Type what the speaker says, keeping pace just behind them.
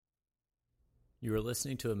You are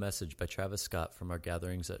listening to a message by Travis Scott from our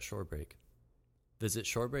gatherings at Shorebreak. Visit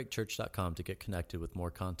shorebreakchurch.com to get connected with more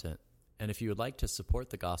content. And if you would like to support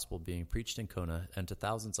the gospel being preached in Kona and to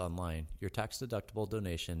thousands online, your tax-deductible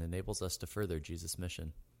donation enables us to further Jesus'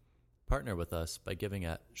 mission. Partner with us by giving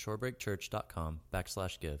at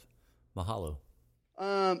shorebreakchurch.com/give. Mahalo.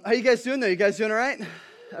 How you guys doing there? You guys doing all right?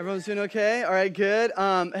 Everyone's doing okay? All right, good.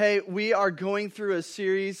 Hey, we are going through a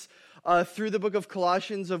series through the book of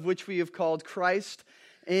Colossians, of which we have called Christ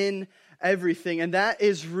in Everything. And that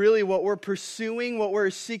is really what we're pursuing, what we're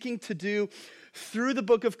seeking to do through the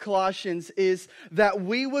book of Colossians, is that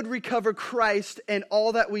we would recover Christ in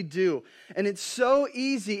all that we do. And it's so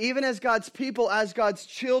easy, even as God's people, as God's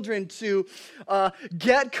children, to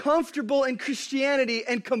get comfortable in Christianity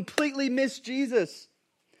and completely miss Jesus.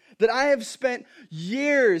 That I have spent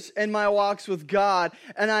years in my walks with God,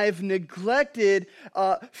 and I have neglected,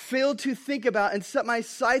 failed to think about, and set my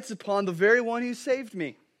sights upon the very one who saved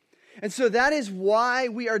me. And so that is why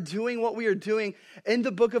we are doing what we are doing in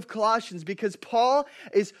the book of Colossians, because Paul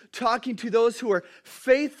is talking to those who are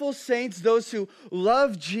faithful saints, those who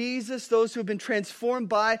love Jesus, those who have been transformed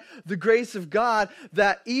by the grace of God,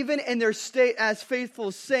 that even in their state as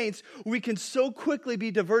faithful saints, we can so quickly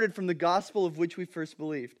be diverted from the gospel of which we first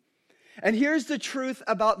believed. And here's the truth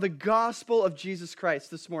about the gospel of Jesus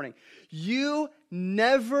Christ this morning. You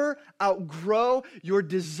never outgrow your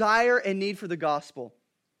desire and need for the gospel.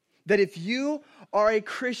 That if you are a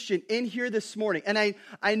Christian in here this morning, and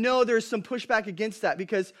I know there's some pushback against that,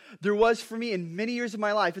 because there was for me in many years of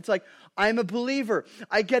my life. It's like, I'm a believer.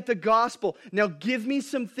 I get the gospel. Now give me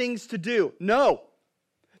some things to do. No.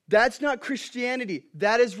 That's not Christianity.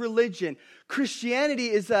 That is religion. Christianity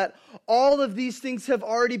is that all of these things have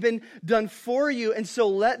already been done for you, and so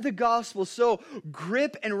let the gospel so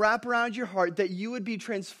grip and wrap around your heart that you would be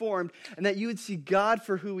transformed and that you would see God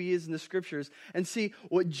for who He is in the Scriptures and see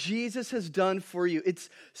what Jesus has done for you. It's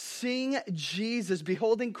seeing Jesus,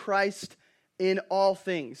 beholding Christ in all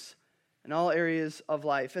things, in all areas of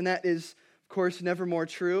life. And that is, of course, never more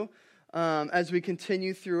true as we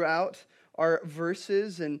continue throughout our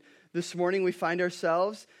verses. And this morning we find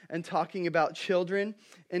ourselves and talking about children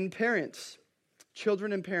and parents.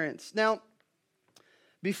 Children and parents. Now,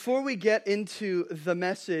 before we get into the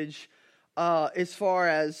message, as far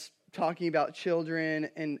as talking about children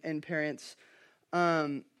and parents,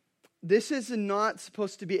 this is not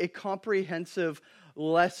supposed to be a comprehensive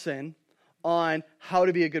lesson on how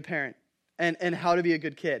to be a good parent. And how to be a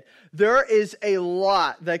good kid. There is a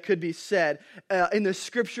lot that could be said in the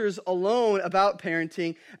Scriptures alone about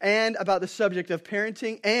parenting and about the subject of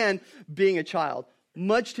parenting and being a child.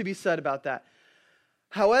 Much to be said about that.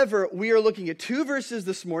 However, we are looking at two verses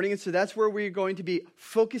this morning, and so that's where we're going to be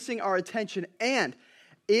focusing our attention. And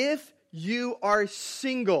if you are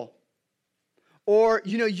single, or,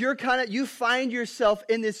 you find yourself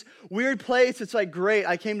in this weird place. It's like, great,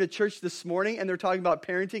 I came to church this morning and they're talking about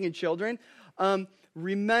parenting and children.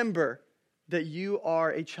 Remember that you are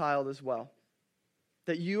a child as well.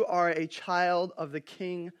 That you are a child of the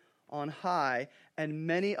King on high. And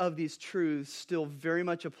many of these truths still very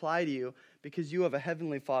much apply to you because you have a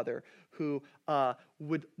heavenly Father who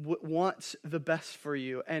would wants the best for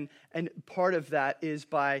you. And part of that is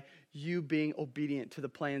by you being obedient to the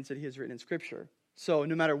plans that He has written in Scripture. So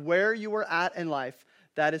no matter where you are at in life,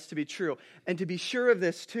 that is to be true. And to be sure of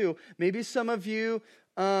this too, maybe some of you,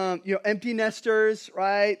 empty nesters,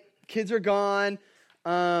 right? Kids are gone,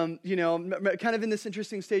 kind of in this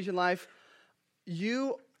interesting stage in life.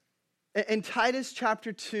 You, in Titus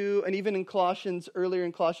chapter 2, and even in Colossians, earlier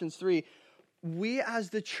in Colossians 3, we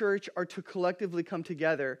as the church are to collectively come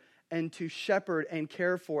together and to shepherd and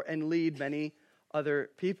care for and lead many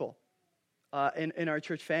other people in our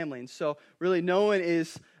church family. And so really no one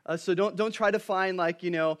is, so don't try to find I'm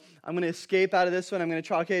going to escape out of this one. I'm going to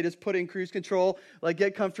try, just put in cruise control,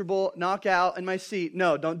 get comfortable, knock out in my seat.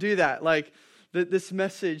 No, don't do that. This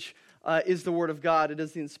message is the Word of God. It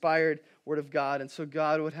is the inspired Word of God. And so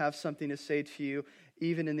God would have something to say to you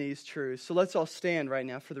even in these truths. So let's all stand right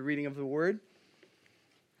now for the reading of the Word.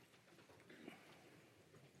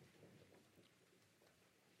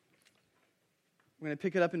 We're going to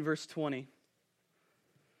pick it up in verse 20.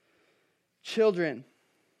 Children,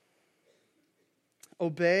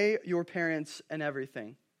 obey your parents in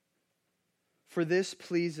everything, for this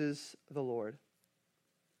pleases the Lord.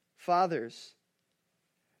 Fathers,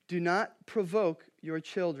 do not provoke your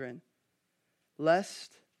children,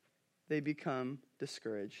 lest they become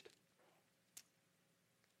discouraged.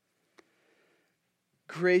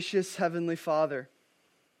 Gracious Heavenly Father,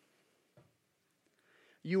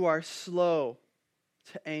 you are slow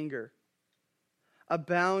to anger.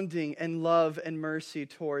 abounding in love and mercy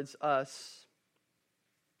towards us.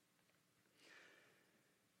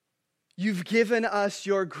 You've given us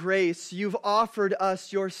your grace. You've offered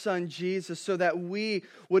us your Son, Jesus, so that we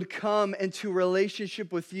would come into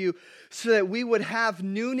relationship with you, so that we would have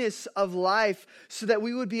newness of life, so that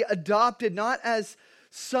we would be adopted not as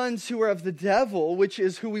sons who are of the devil, which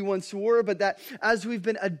is who we once were, but that as we've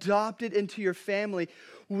been adopted into your family,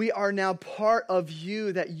 we are now part of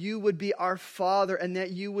you, that you would be our Father, and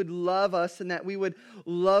that you would love us, and that we would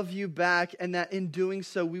love you back, and that in doing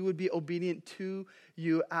so, we would be obedient to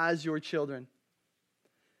you as your children.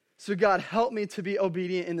 So God, help me to be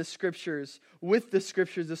obedient in the Scriptures, with the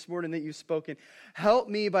Scriptures this morning that you've spoken. Help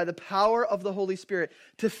me by the power of the Holy Spirit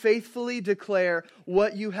to faithfully declare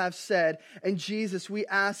what you have said. And Jesus, we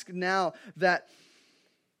ask now that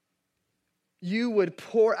you would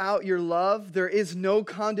pour out your love. There is no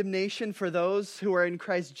condemnation for those who are in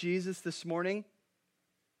Christ Jesus this morning.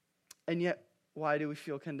 And yet, why do we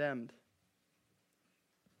feel condemned?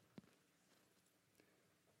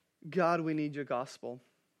 God, we need your gospel.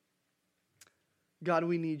 God,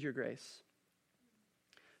 we need your grace.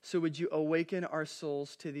 So would you awaken our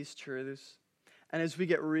souls to these truths? And as we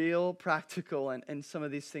get real practical and some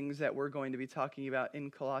of these things that we're going to be talking about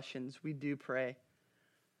in Colossians, we do pray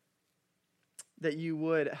that you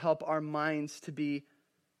would help our minds to be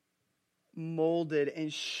molded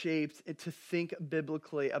and shaped to think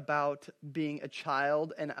biblically about being a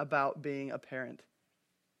child and about being a parent.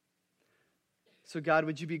 So God,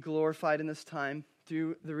 would you be glorified in this time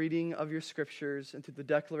through the reading of your Scriptures and through the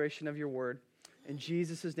declaration of your word. In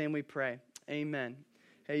Jesus' name we pray. Amen.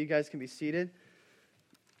 Hey, you guys can be seated.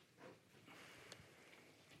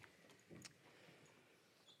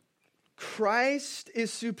 Christ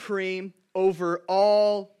is supreme over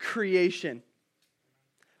all creation.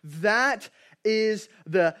 That is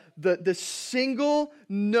the single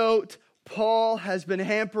note Paul has been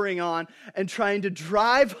hampering on and trying to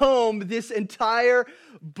drive home this entire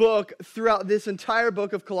book, throughout this entire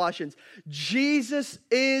book of Colossians. Jesus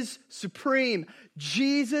is supreme.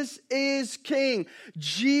 Jesus is King.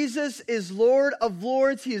 Jesus is Lord of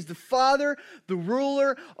Lords. He is the Father, the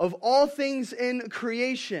ruler of all things in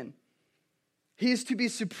creation. He is to be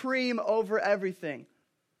supreme over everything.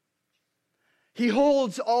 He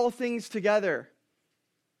holds all things together.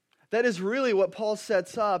 That is really what Paul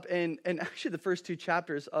sets up in actually the first two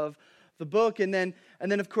chapters of the book. And then,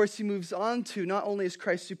 of course, he moves on to not only is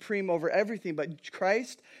Christ supreme over everything, but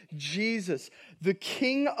Christ, Jesus, the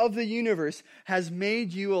King of the universe, has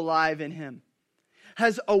made you alive in him,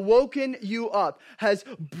 has awoken you up, has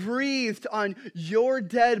breathed on your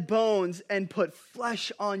dead bones and put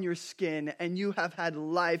flesh on your skin, and you have had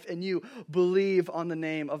life, and you believe on the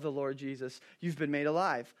name of the Lord Jesus. You've been made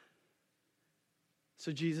alive.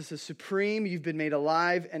 So Jesus is supreme. You've been made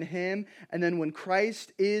alive in him. And then when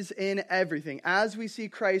Christ is in everything, as we see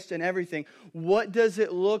Christ in everything, what does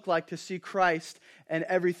it look like to see Christ and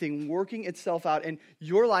everything working itself out in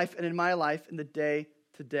your life and in my life in the day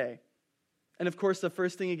to day? And of course, the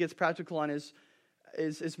first thing he gets practical on is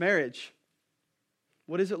marriage.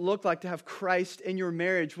 What does it look like to have Christ in your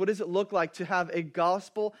marriage? What does it look like to have a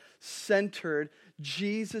gospel-centered,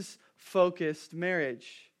 Jesus-focused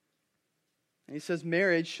marriage? And he says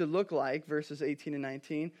marriage should look like, verses 18 and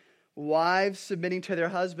 19, wives submitting to their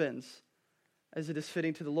husbands as it is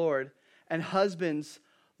fitting to the Lord, and husbands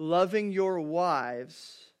loving your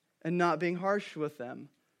wives and not being harsh with them.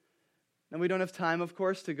 Now, we don't have time, of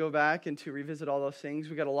course, to go back and to revisit all those things.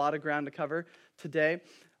 We've got a lot of ground to cover today.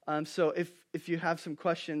 So if you have some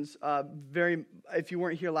questions, if you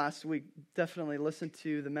weren't here last week, definitely listen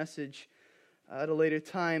to the message at a later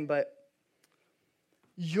time. But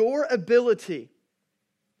your ability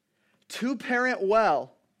to parent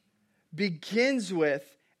well begins with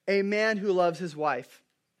a man who loves his wife.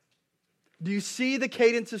 Do you see the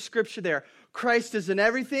cadence of Scripture there? Christ is in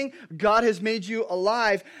everything. God has made you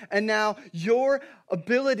alive. And now your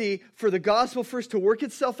ability for the gospel first to work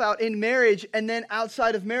itself out in marriage, and then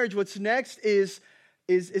outside of marriage, what's next is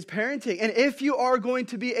parenting. And if you are going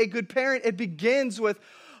to be a good parent, it begins with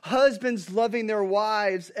husbands loving their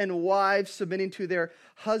wives and wives submitting to their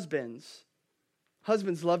husbands.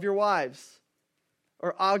 Husbands, love your wives.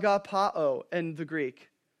 Or agapao in the Greek.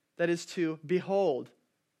 That is to behold,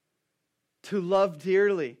 to love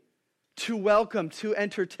dearly, to welcome, to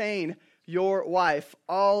entertain your wife.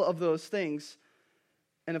 All of those things.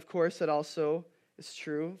 And of course, that also is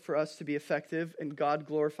true for us to be effective and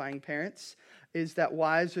God-glorifying parents, is that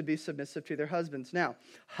wives would be submissive to their husbands. Now,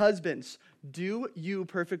 husbands, do you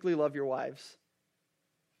perfectly love your wives?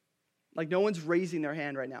 Like no one's raising their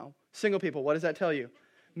hand right now. Single people, what does that tell you?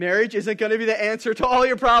 Marriage isn't going to be the answer to all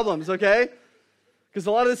your problems, okay? Because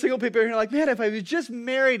a lot of the single people are here like, man, if I was just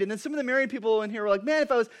married. And then some of the married people in here were like, man,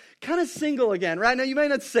 if I was kind of single again, right? Now, you might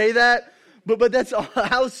not say that, but that's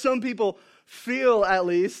how some people feel, at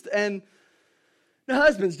least. And now,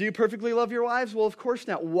 husbands, do you perfectly love your wives? Well, of course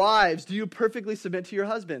not. Wives, do you perfectly submit to your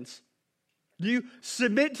husbands? Do you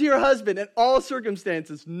submit to your husband in all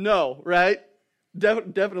circumstances? No, right?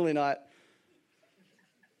 Definitely not.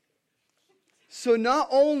 So not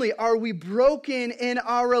only are we broken in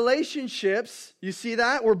our relationships, you see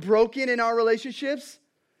that? We're broken in our relationships.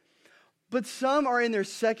 But some are in their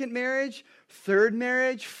second marriage, third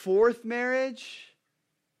marriage, fourth marriage.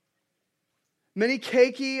 Many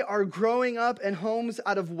keiki are growing up in homes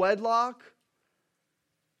out of wedlock,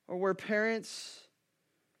 or where parents,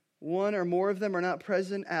 one or more of them, are not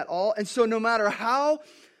present at all. And so no matter how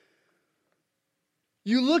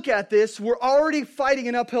you look at this, we're already fighting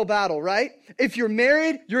an uphill battle, right? If you're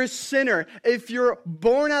married, you're a sinner. If you're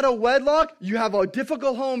born out of wedlock, you have a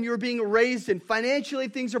difficult home you're being raised in. Financially,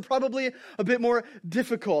 things are probably a bit more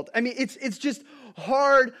difficult. I mean, it's just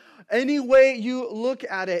hard any way you look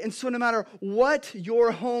at it. And so no matter what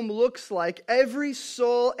your home looks like, every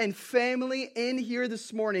soul and family in here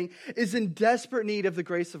this morning is in desperate need of the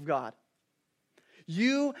grace of God.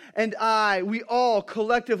 You and I, we all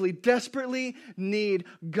collectively desperately need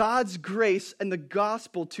God's grace and the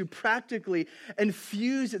gospel to practically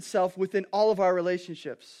infuse itself within all of our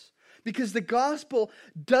relationships. Because the gospel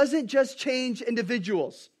doesn't just change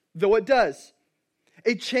individuals, though it does.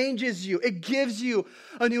 It changes you. It gives you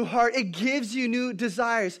a new heart. It gives you new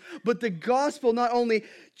desires. But the gospel not only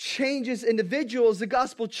changes individuals, the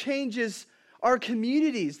gospel changes our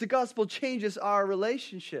communities. The gospel changes our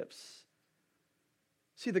relationships.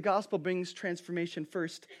 See, the gospel brings transformation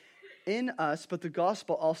first in us, but the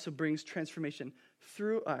gospel also brings transformation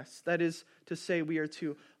through us. That is to say, we are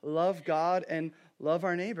to love God and love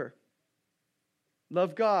our neighbor.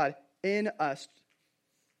 Love God in us.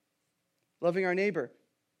 Loving our neighbor.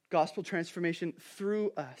 Gospel transformation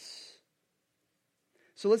through us.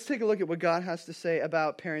 So let's take a look at what God has to say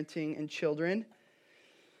about parenting and children.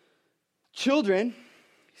 Children,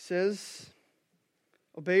 he says,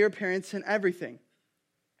 obey your parents in everything.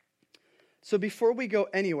 So before we go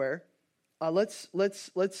anywhere, let's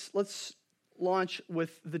launch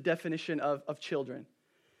with the definition of children.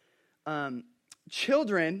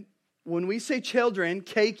 Children, when we say children,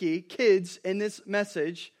 keiki, kids, in this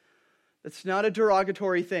message, that's not a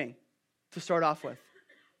derogatory thing to start off with.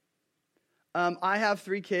 I have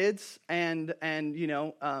 3 kids, and you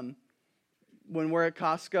know, when we're at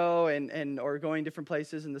Costco and or going different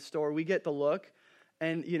places in the store, we get the look,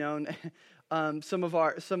 and you know. Some of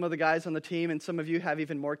the guys on the team and some of you have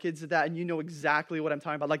even more kids than that, and you know exactly what I'm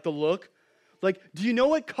talking about, like the look. Like, do you know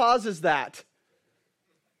what causes that?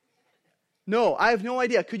 No, I have no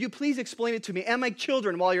idea. Could you please explain it to me and my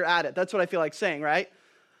children while you're at it? That's what I feel like saying, right?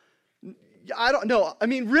 I don't know. I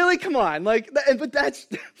mean, really, come on. Like, but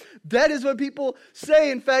that is what people say.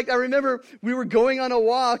 In fact, I remember we were going on a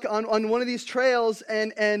walk on one of these trails,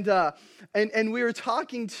 and we were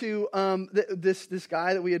talking to this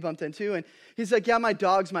guy that we had bumped into, and he's like, "Yeah, my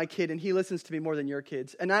dog's my kid, and he listens to me more than your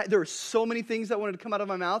kids." And there were so many things that wanted to come out of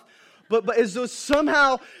my mouth. But as though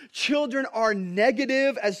somehow children are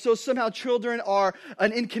negative, as though somehow children are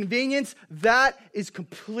an inconvenience, that is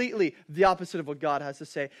completely the opposite of what God has to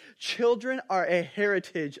say. Children are a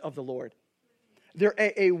heritage of the Lord.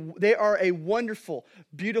 They are a wonderful,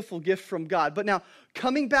 beautiful gift from God. But now,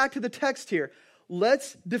 coming back to the text here,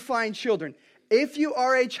 let's define children. If you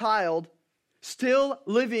are a child still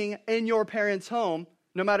living in your parents' home,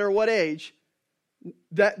 no matter what age,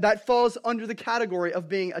 that falls under the category of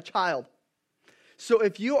being a child. So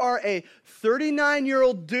if you are a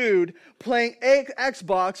 39-year-old dude playing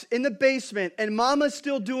Xbox in the basement and mama's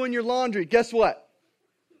still doing your laundry, guess what?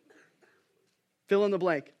 Fill in the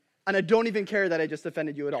blank. And I don't even care that I just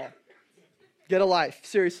offended you at all. Get a life.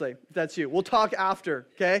 Seriously, if that's you. We'll talk after,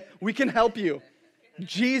 okay? We can help you.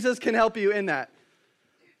 Jesus can help you in that.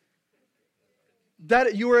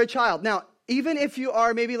 That you were a child. Now, even if you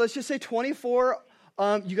are maybe, let's just say 24,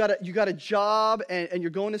 you got a job and you're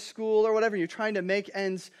going to school or whatever, you're trying to make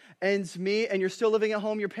ends meet, and you're still living at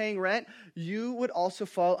home, you're paying rent, you would also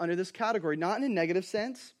fall under this category. Not in a negative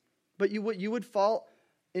sense, but you would fall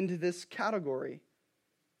into this category.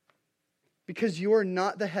 Because you are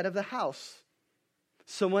not the head of the house.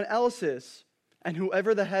 Someone else is. And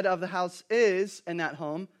whoever the head of the house is in that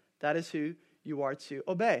home, that is who you are to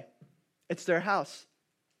obey. It's their house.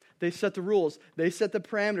 They set the rules. They set the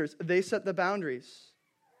parameters. They set the boundaries.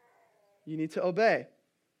 You need to obey.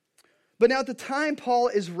 But now at the time Paul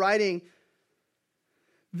is writing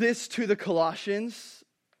this to the Colossian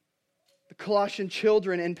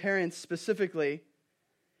children and parents specifically.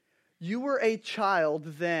 You were a child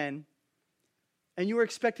then, and you were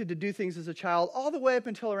expected to do things as a child all the way up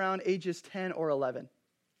until around ages 10 or 11.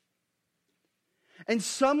 And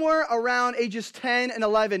somewhere around ages 10 and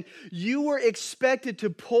 11, you were expected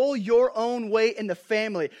to pull your own weight in the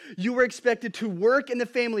family. You were expected to work in the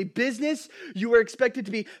family business. You were expected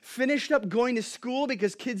to be finished up going to school,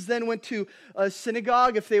 because kids then went to a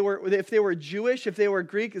synagogue if they were Jewish. If they were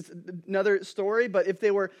Greek, it's another story. But if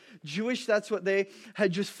they were Jewish, that's what they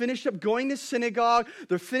had just finished up going to synagogue.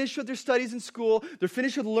 They're finished with their studies in school. They're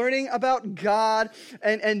finished with learning about God.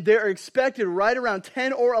 And they're expected right around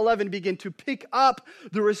 10 or 11 to begin to pick up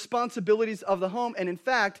the responsibilities of the home. And in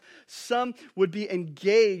fact, some would be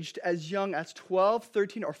engaged as young as 12,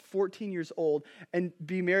 13, or 14 years old and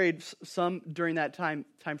be married some during that time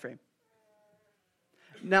frame.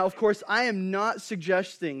 Now, of course, I am not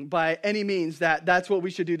suggesting by any means that that's what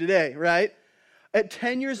we should do today, right? At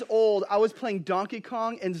 10 years old, I was playing Donkey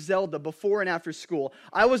Kong and Zelda before and after school.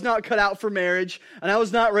 I was not cut out for marriage, and I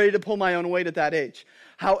was not ready to pull my own weight at that age.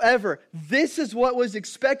 However, this is what was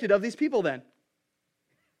expected of these people then.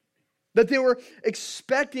 That they were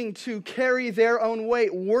expecting to carry their own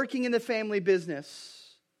weight, working in the family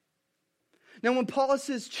business. Now, when Paul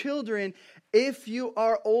says children, if you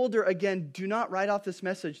are older, again, do not write off this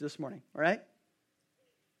message this morning, all right?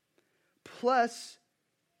 Plus,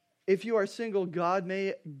 if you are single, God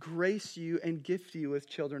may grace you and gift you with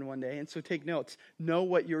children one day. And so take notes. Know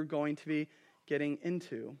what you're going to be getting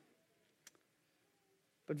into.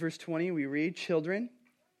 But verse 20, we read, children,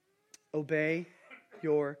 obey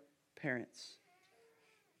your parents.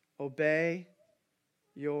 Obey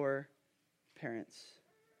your parents.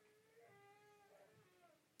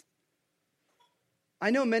 I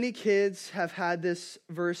know many kids have had this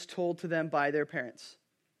verse told to them by their parents.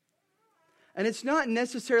 And it's not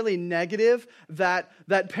necessarily negative that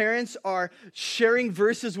parents are sharing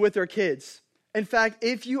verses with their kids. In fact,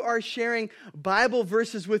 if you are sharing Bible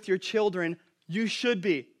verses with your children, you should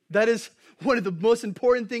be. That is one of the most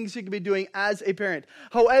important things you can be doing as a parent.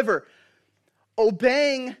 However,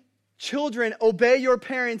 obeying children, obey your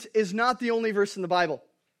parents, is not the only verse in the Bible.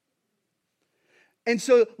 And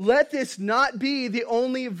so let this not be the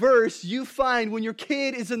only verse you find when your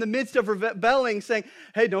kid is in the midst of rebelling, saying,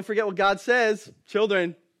 hey, don't forget what God says.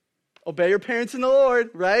 Children, obey your parents in the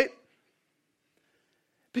Lord, right?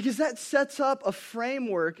 Because that sets up a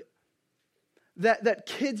framework that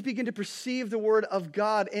kids begin to perceive the word of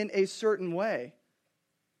God in a certain way.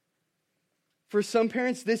 For some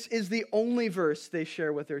parents, this is the only verse they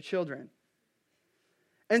share with their children.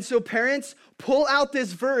 And so parents, pull out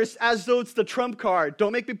this verse as though it's the trump card.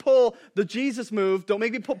 Don't make me pull the Jesus move. Don't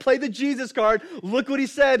make me play the Jesus card. Look what he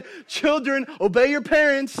said. Children, obey your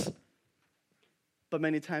parents. But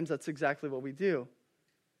many times that's exactly what we do.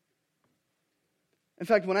 In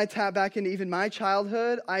fact, when I tap back into even my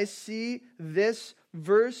childhood, I see this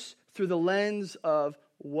verse through the lens of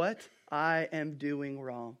what I am doing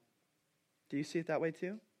wrong. Do you see it that way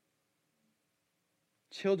too?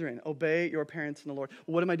 Children, obey your parents in the Lord.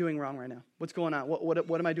 What am I doing wrong right now? What's going on?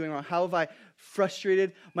 What am I doing wrong? How have I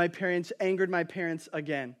frustrated my parents, angered my parents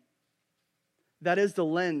again? That is the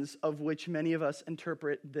lens of which many of us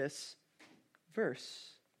interpret this verse.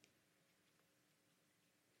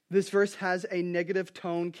 This verse has a negative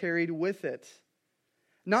tone carried with it.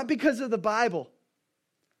 Not because of the Bible,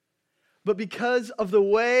 but because of the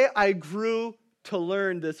way I grew to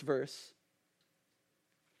learn this verse.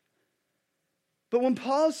 But when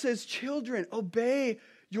Paul says, children, obey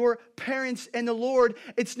your parents and the Lord,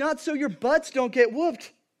 it's not so your butts don't get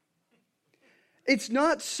whooped. It's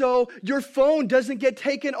not so your phone doesn't get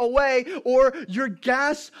taken away or your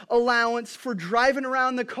gas allowance for driving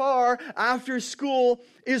around the car after school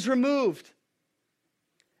is removed.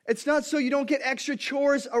 It's not so you don't get extra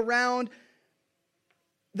chores around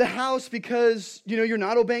the house because, you're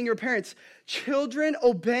not obeying your parents. Children,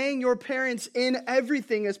 obeying your parents in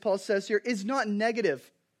everything, as Paul says here, is not negative.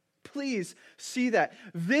 Please see that.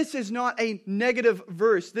 This is not a negative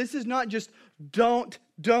verse. This is not just don't.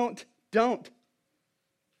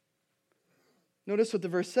 Notice what the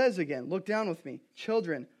verse says again. Look down with me.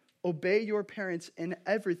 Children, obey your parents in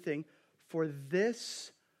everything, for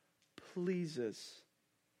this pleases.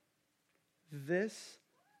 This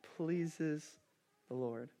pleases the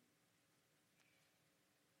Lord.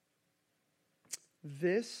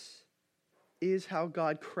 This is how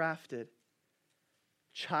God crafted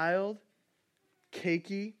child,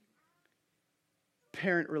 cakey,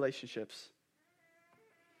 parent relationships.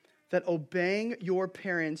 That obeying your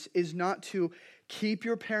parents is not to keep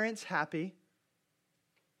your parents happy,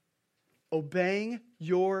 Obeying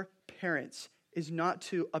your parents is not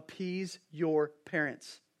to appease your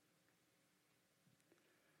parents.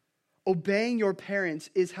 Obeying your parents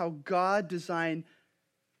is how God designed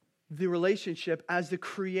the relationship as the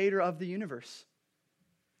creator of the universe.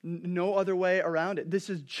 No other way around it. This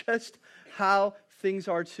is just how things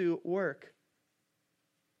are to work.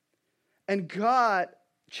 And God,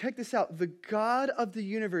 check this out, the God of the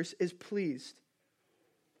universe is pleased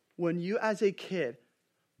when you as a kid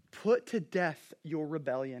put to death your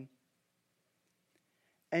rebellion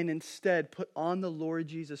and instead put on the Lord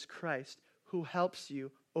Jesus Christ, who helps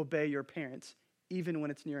you obey your parents, even when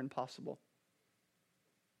it's near impossible.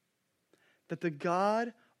 That the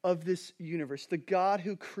God of this universe, the God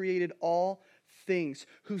who created all things,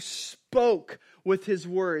 who spoke with his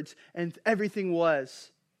words and everything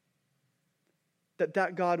was,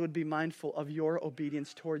 that God would be mindful of your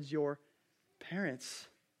obedience towards your parents.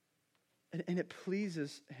 And it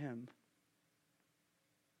pleases him.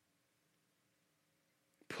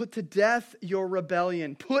 Put to death your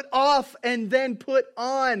rebellion. Put off and then put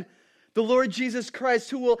on the Lord Jesus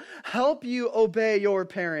Christ, who will help you obey your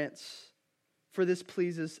parents. For this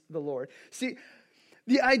pleases the Lord. See,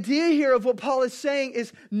 the idea here of what Paul is saying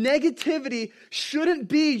is negativity shouldn't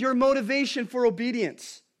be your motivation for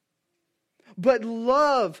obedience. But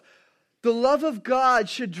love, the love of God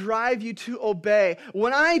should drive you to obey.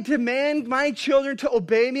 When I demand my children to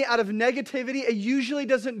obey me out of negativity, it usually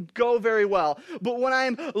doesn't go very well. But when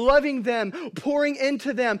I'm loving them, pouring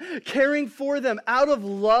into them, caring for them, out of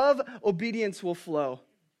love, obedience will flow.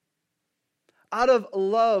 Out of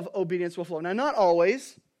love, obedience will flow. Now, not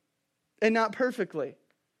always, and not perfectly.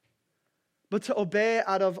 But to obey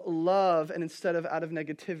out of love and instead of out of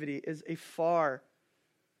negativity is a far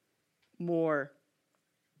more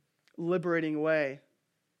liberating way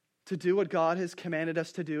to do what God has commanded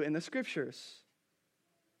us to do in the Scriptures.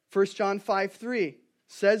 1 John 5:3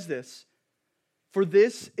 says this, "For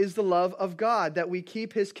this is the love of God, that we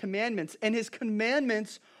keep his commandments." And his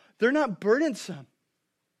commandments, they're not burdensome.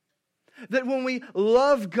 That when we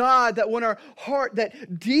love God, that when our heart,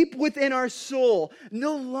 that deep within our soul,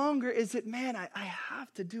 no longer is it, man, I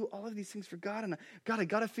have to do all of these things for God, and I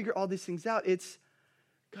got to figure all these things out. It's,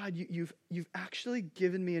 God, you've actually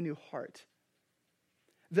given me a new heart.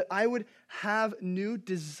 That I would have new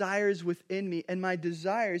desires within me, and my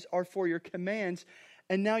desires are for your commands,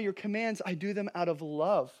 and now your commands, I do them out of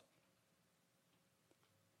love.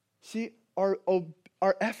 See,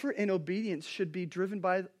 our effort in obedience should be driven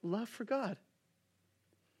by love for God.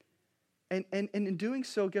 And in doing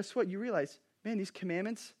so, guess what? You realize, man, these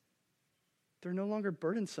commandments, they're no longer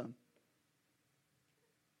burdensome.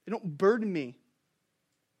 They don't burden me,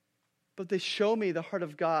 but they show me the heart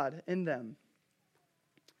of God in them.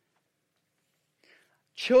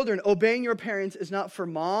 Children, obeying your parents is not for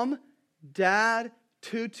mom, dad,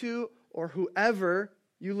 tutu, or whoever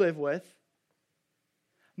you live with.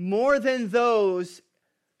 More than those,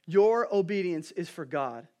 your obedience is for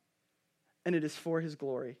God, and it is for his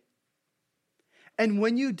glory. And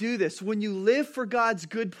when you do this, when you live for God's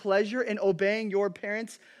good pleasure in obeying your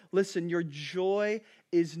parents, listen, your joy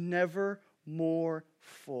is never more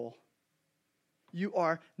full. You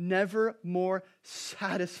are never more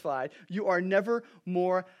satisfied. You are never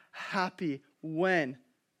more happy when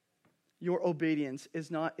your obedience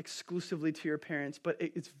is not exclusively to your parents, but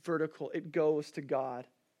it's vertical. It goes to God.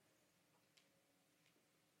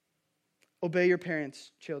 Obey your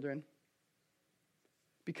parents, children,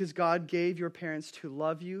 because God gave your parents to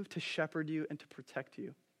love you, to shepherd you, and to protect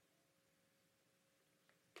you.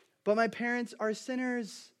 But my parents are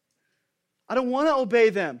sinners. I don't want to obey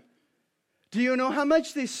them. Do you know how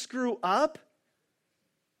much they screw up?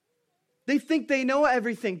 They think they know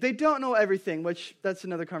everything. They don't know everything, which that's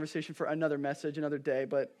another conversation for another message, another day.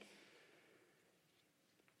 But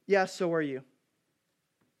yeah, so are you.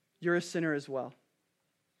 You're a sinner as well.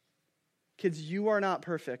 Kids, you are not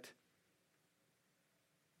perfect.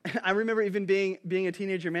 I remember even being a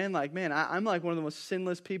teenager, man, I'm like one of the most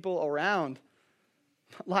sinless people around.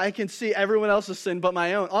 I can see everyone else's sin but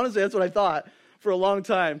my own. Honestly, that's what I thought for a long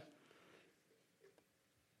time.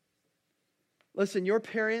 Listen, your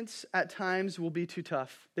parents at times will be too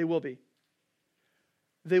tough. They will be.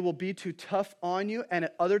 They will be too tough on you, and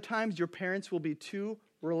at other times, your parents will be too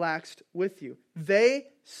relaxed with you. They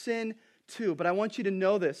sin too, but I want you to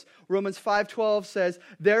know this. Romans 5:12 says,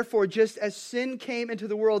 "Therefore, just as sin came into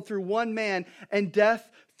the world through one man, and death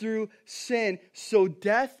through sin, so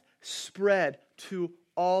death spread to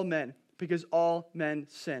all men, because all men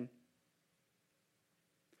sin."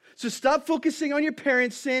 So stop focusing on your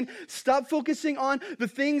parents' sin. Stop focusing on the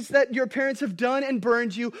things that your parents have done and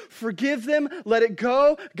burned you. Forgive them. Let it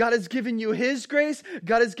go. God has given you His grace.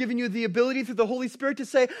 God has given you the ability through the Holy Spirit to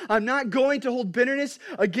say, I'm not going to hold bitterness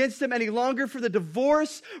against them any longer for the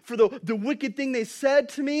divorce, for the wicked thing they said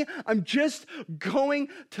to me. I'm just going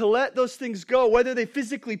to let those things go. Whether they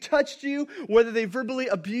physically touched you, whether they verbally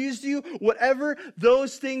abused you, whatever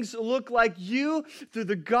those things look like, you, through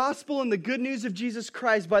the gospel and the good news of Jesus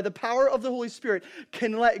Christ, by the power of the Holy Spirit,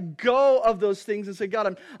 can let go of those things and say,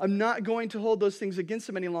 God, I'm not going to hold those things against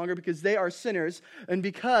them any longer because they are sinners and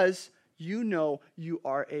because you know you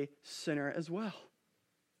are a sinner as well.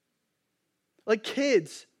 Like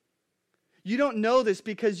kids, you don't know this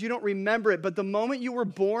because you don't remember it, but the moment you were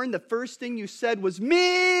born, the first thing you said was, me!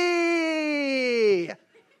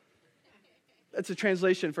 That's a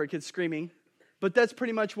translation for a kid screaming. But that's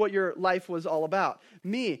pretty much what your life was all about.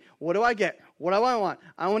 Me, what do I get? What do I want?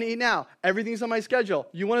 I want to eat now. Everything's on my schedule.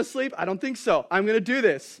 You want to sleep? I don't think so. I'm going to do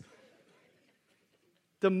this.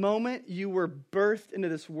 The moment you were birthed into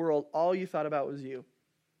this world, all you thought about was you.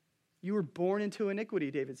 You were born into iniquity,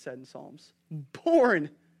 David said in Psalms. Born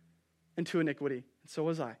into iniquity. And so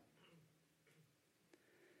was I.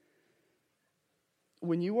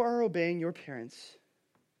 When you are obeying your parents,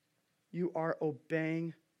 you are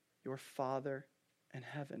obeying your Father in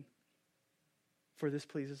heaven. For this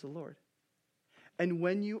pleases the Lord. And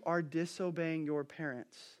when you are disobeying your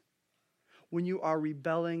parents, when you are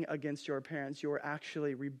rebelling against your parents, you are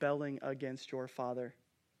actually rebelling against your Father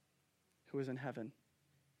who is in heaven.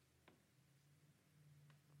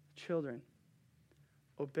 Children,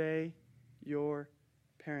 obey your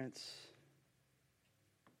parents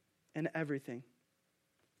in everything,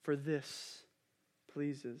 for this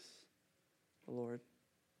pleases the Lord.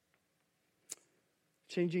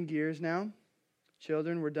 Changing gears now.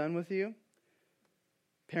 Children, we're done with you.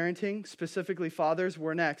 Parenting, specifically fathers,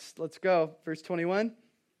 we're next. Let's go. Verse 21.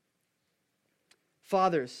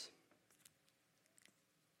 Fathers,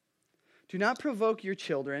 do not provoke your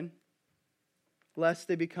children, lest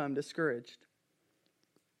they become discouraged.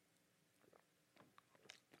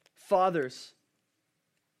 Fathers.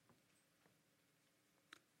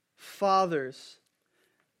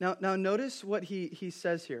 Now notice what he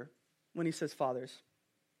says here when he says fathers.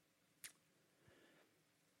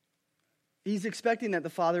 He's expecting that the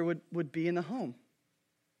father would be in the home.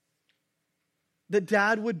 That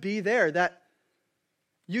dad would be there. That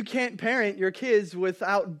you can't parent your kids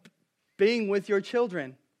without being with your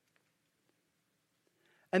children.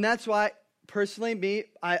 And that's why, personally,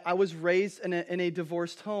 I was raised in a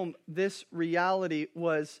divorced home. This reality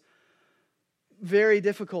was very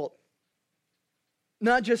difficult.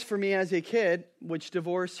 Not just for me as a kid, which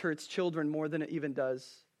divorce hurts children more than it even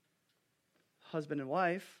does husband and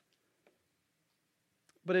wife,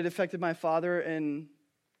 but it affected my father and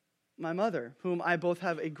my mother, whom I both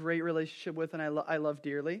have a great relationship with and I love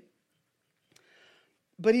dearly.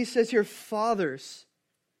 But he says here, fathers.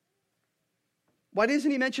 Why doesn't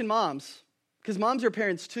he mention moms? Because moms are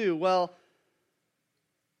parents too. Well,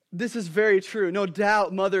 this is very true. No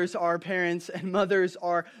doubt mothers are parents and mothers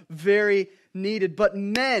are very needed. But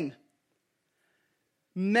men,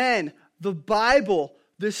 the Bible,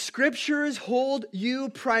 the scriptures hold you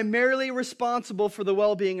primarily responsible for the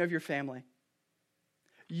well-being of your family.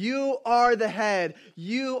 You are the head.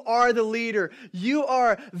 You are the leader. You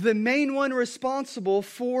are the main one responsible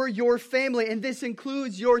for your family. And this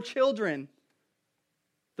includes your children,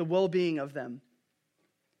 the well-being of them.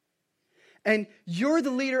 And you're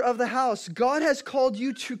the leader of the house. God has called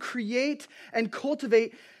you to create and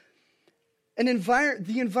cultivate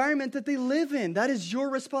the environment that they live in. That is your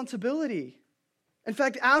responsibility. In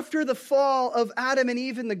fact, after the fall of Adam and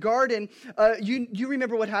Eve in the garden, you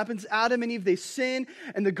remember what happens. Adam and Eve, they sin,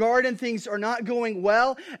 and the garden, things are not going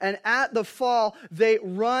well. And at the fall, they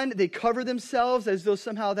run, they cover themselves as though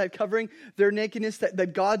somehow that covering their nakedness,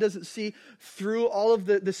 that God doesn't see through all of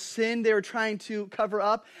the sin they were trying to cover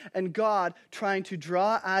up. And God trying to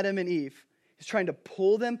draw Adam and Eve. He's trying to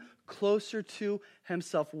pull them closer to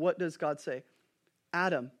himself. What does God say?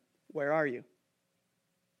 Adam, where are you?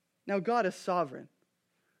 Now, God is sovereign.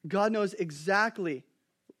 God knows exactly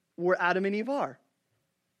where Adam and Eve are.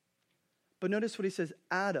 But notice what he says,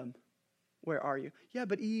 Adam, where are you? Yeah,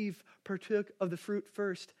 but Eve partook of the fruit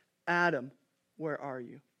first. Adam, where are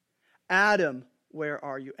you? Adam, where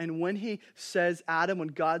are you? And when he says Adam, when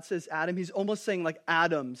God says Adam, he's almost saying like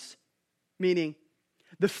Adams, meaning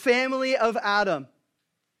the family of Adam.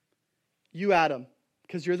 You, Adam,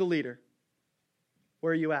 because you're the leader.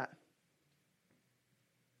 Where are you at?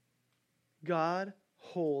 God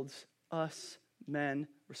holds us men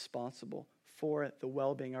responsible for the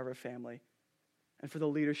well-being of our family and for the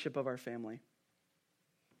leadership of our family.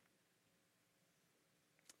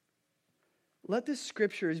 Let the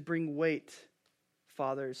scriptures bring weight,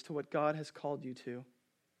 fathers, to what God has called you to.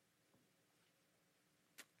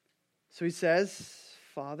 So he says,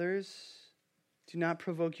 fathers, do not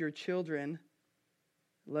provoke your children,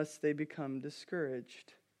 lest they become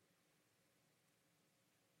discouraged.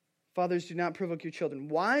 Fathers, do not provoke your children.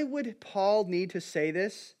 Why would Paul need to say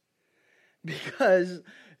this? Because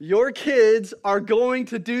your kids are going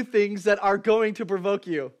to do things that are going to provoke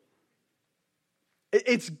you.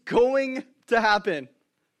 It's going to happen.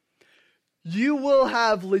 You will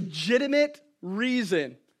have legitimate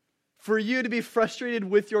reason for you to be frustrated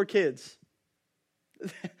with your kids.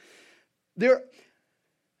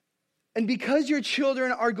 And because your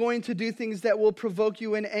children are going to do things that will provoke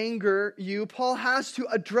you and anger you, Paul has to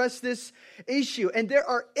address this issue. And there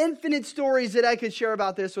are infinite stories that I could share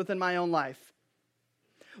about this within my own life.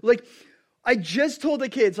 Like, I just told the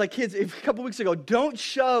kids, a couple weeks ago, don't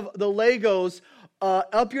shove the Legos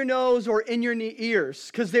up your nose or in your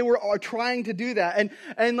ears, because they were trying to do that.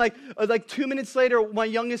 And like 2 minutes later, my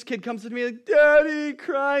youngest kid comes to me like, Daddy,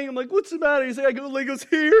 crying. I'm like, what's the matter? He's like, I got Legos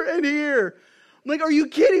here and here. I'm like, are you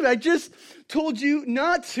kidding me? I just told you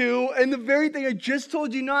not to, and the very thing I just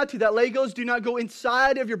told you not to, that Legos do not go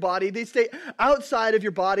inside of your body. They stay outside of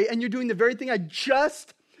your body, and you're doing the very thing I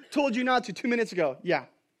just told you not to 2 minutes ago. Yeah.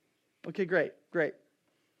 Okay, great.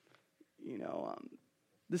 You know,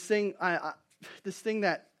 this thing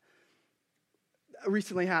that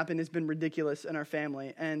recently happened has been ridiculous in our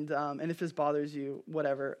family, and if this bothers you,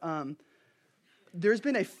 whatever. There's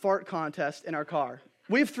been a fart contest in our car.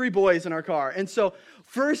 We have 3 boys in our car. And so,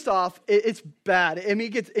 first off, it's bad. I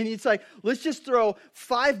mean, it's like, let's just throw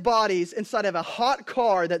 5 bodies inside of a hot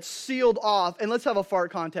car that's sealed off, and let's have a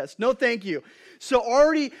fart contest. No, thank you. So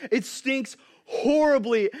already, it stinks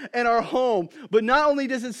horribly in our home. But not only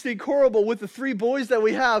does it stink horrible with the 3 boys that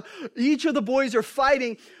we have, each of the boys are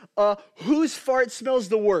fighting whose fart smells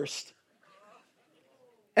the worst.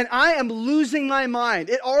 And I am losing my mind.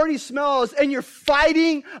 It already smells, and you're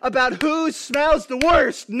fighting about who smells the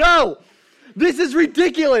worst. No, this is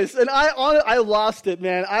ridiculous. And I lost it,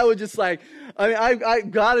 man. I was just like,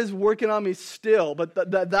 God is working on me still, but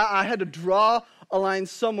that I had to draw a line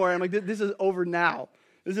somewhere. I'm like, this is over now.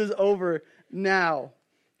 This is over now.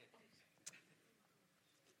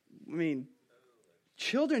 I mean,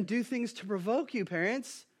 children do things to provoke you,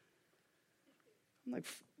 parents. I'm like,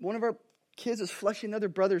 one of our kids is flushing other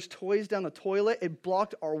brother's toys down the toilet. It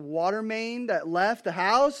blocked our water main that left the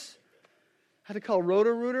house. Had to call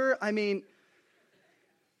Roto-Rooter. I mean,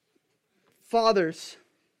 fathers,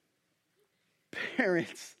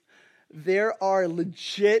 parents, there are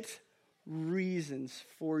legit reasons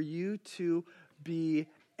for you to be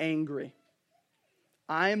angry.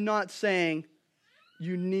 I am not saying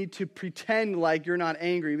you need to pretend like you're not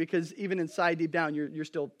angry, because even inside, deep down, you're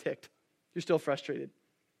still ticked. You're still frustrated.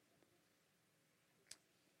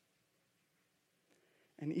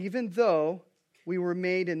 And even though we were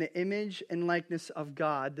made in the image and likeness of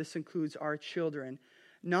God, this includes our children,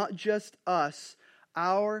 not just us,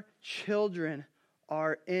 our children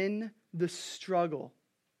are in the struggle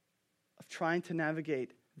of trying to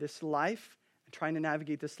navigate this life and trying to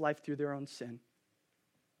navigate this life through their own sin.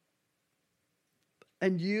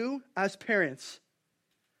 And you, as parents,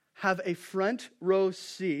 have a front row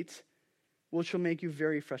seat, which will make you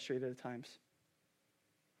very frustrated at times.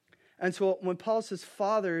 And so when Paul says,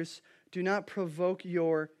 fathers, do not provoke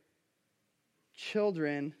your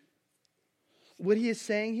children, what he is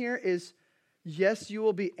saying here is, yes, you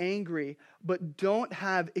will be angry, but don't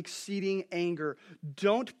have exceeding anger.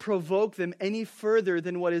 Don't provoke them any further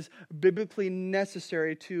than what is biblically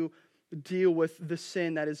necessary to deal with the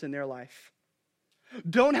sin that is in their life.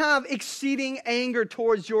 Don't have exceeding anger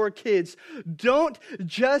towards your kids. Don't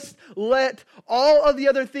just let all of the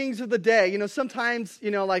other things of the day, sometimes,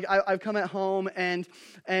 like I've come at home and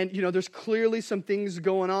there's clearly some things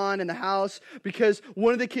going on in the house because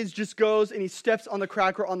one of the kids just goes and he steps on the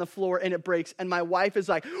cracker on the floor and it breaks. And my wife is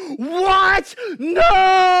like, what?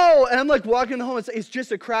 No! And I'm like walking home and it's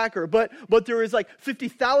just a cracker. But there was like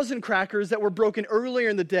 50,000 crackers that were broken earlier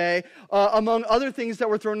in the day, among other things that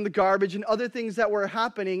were thrown in the garbage and other things that were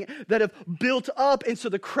happening that have built up, and so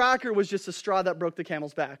the cracker was just a straw that broke the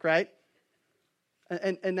camel's back, right?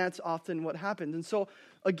 And that's often what happens. And so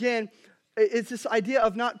again, it's this idea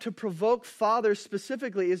of not to provoke fathers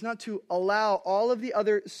specifically, is not to allow all of the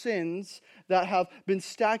other sins that have been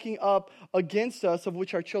stacking up against us, of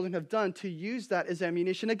which our children have done, to use that as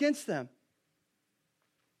ammunition against them.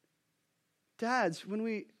 Dads, when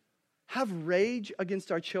we have rage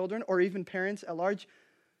against our children or even parents at large,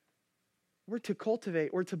 we're to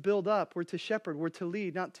cultivate, we're to build up, we're to shepherd, we're to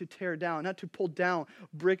lead, not to tear down, not to pull down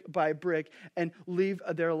brick by brick and leave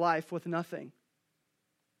their life with nothing.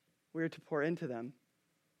 We're to pour into them.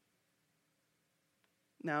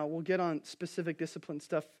 Now, we'll get on specific discipline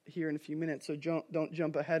stuff here in a few minutes, so don't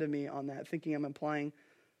jump ahead of me on that, thinking I'm implying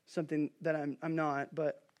something that I'm not.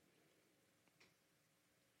 But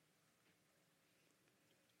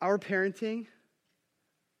our parenting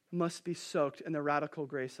must be soaked in the radical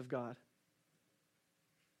grace of God.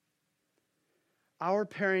 Our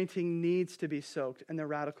parenting needs to be soaked in the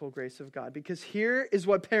radical grace of God, because here is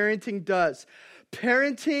what parenting does.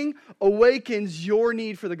 Parenting awakens your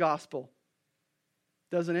need for the gospel,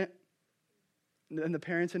 doesn't it? And the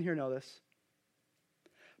parents in here know this.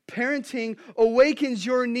 Parenting awakens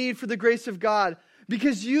your need for the grace of God,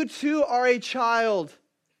 because you too are a child.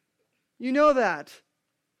 You know that.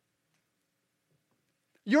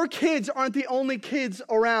 Your kids aren't the only kids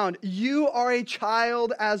around. You are a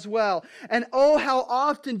child as well. And oh, how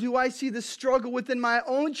often do I see the struggle within my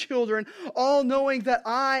own children, all knowing that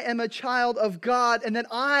I am a child of God and that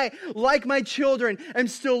I, like my children, am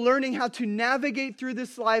still learning how to navigate through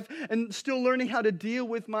this life and still learning how to deal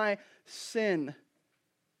with my sin.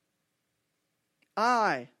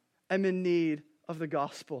 I am in need of the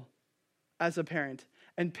gospel as a parent.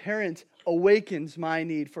 And parent awakens my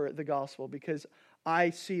need for the gospel, because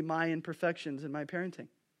I see my imperfections in my parenting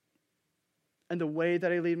and the way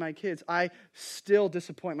that I lead my kids. I still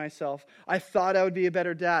disappoint myself. I thought I would be a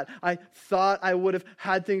better dad. I thought I would have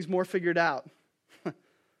had things more figured out.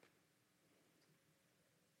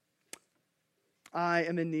 I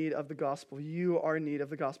am in need of the gospel. You are in need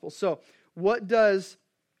of the gospel. So what does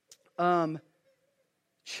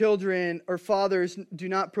children or fathers do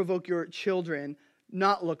not provoke your children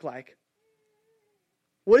not look like?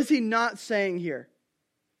 What is he not saying here?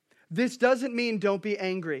 This doesn't mean don't be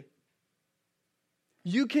angry.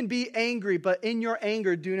 You can be angry, but in your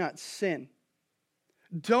anger, do not sin.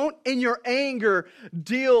 Don't, in your anger,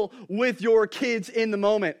 deal with your kids in the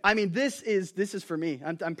moment. I mean, this is for me.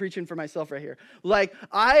 I'm preaching for myself right here. Like,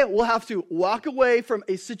 I will have to walk away from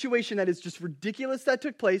a situation that is just ridiculous that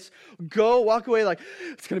took place. Walk away like,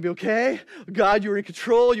 it's going to be okay. God, you are in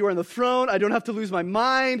control. You are on the throne. I don't have to lose my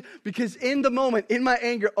mind. Because in the moment, in my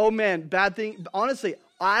anger, oh man, bad thing. Honestly,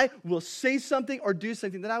 I will say something or do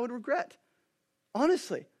something that I would regret.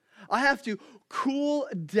 Honestly, I have to cool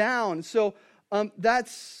down. So,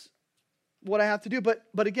 that's what I have to do. But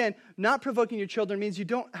again, not provoking your children means you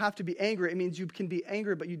don't have to be angry. It means you can be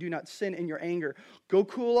angry, but you do not sin in your anger. Go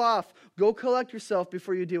cool off. Go collect yourself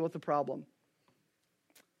before you deal with the problem.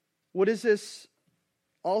 What does this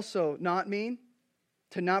also not mean?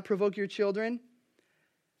 To not provoke your children?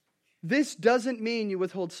 This doesn't mean you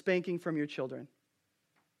withhold spanking from your children.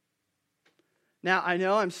 Now, I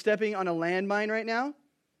know I'm stepping on a landmine right now,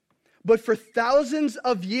 but for thousands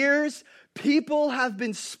of years, people have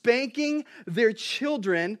been spanking their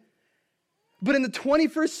children. But in the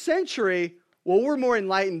 21st century, well, we're more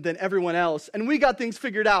enlightened than everyone else, and we got things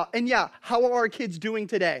figured out. And yeah, how are our kids doing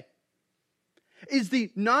today? Is the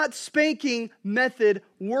not spanking method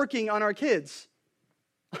working on our kids?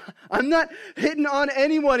 I'm not hitting on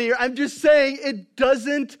anyone here. I'm just saying it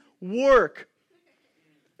doesn't work.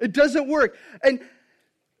 It doesn't work. And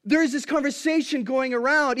there's this conversation going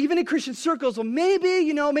around, even in Christian circles. Well,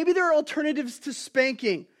 maybe there are alternatives to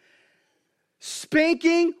spanking.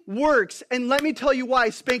 Spanking works. And let me tell you why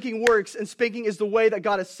spanking works, and spanking is the way that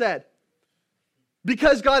God has said.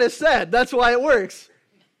 Because God has said, that's why it works.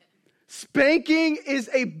 Spanking is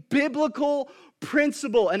a biblical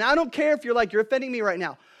principle. And I don't care if you're offending me right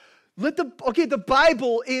now. The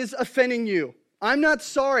Bible is offending you. I'm not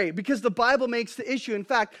sorry, because the Bible makes the issue. In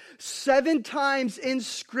fact, 7 times in the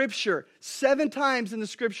Scriptures,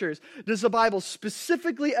 does the Bible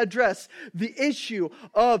specifically address the issue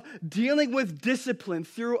of dealing with discipline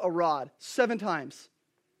through a rod. 7 times.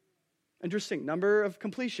 Interesting. Number of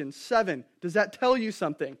completion, 7. Does that tell you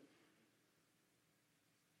something?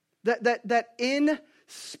 That in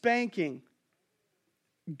spanking,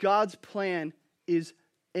 God's plan is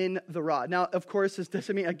in the rod. Now, of course, this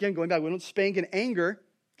doesn't mean, again, going back, we don't spank in anger,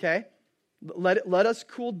 okay? Let us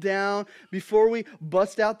cool down before we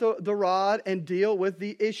bust out the rod and deal with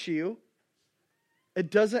the issue.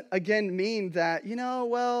 It doesn't, again, mean that,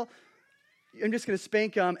 I'm just going to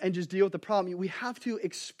spank them and just deal with the problem. We have to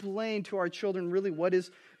explain to our children really what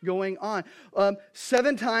is going on.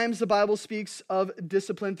 7 times the Bible speaks of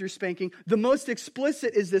discipline through spanking. The most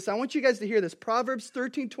explicit is this. I want you guys to hear this. Proverbs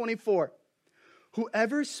 13:24.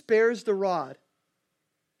 Whoever spares the rod,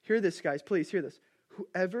 hear this, guys, please hear this.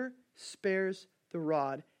 Whoever spares the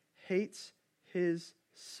rod hates his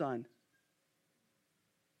son.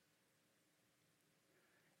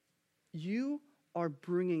 You are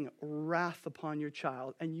bringing wrath upon your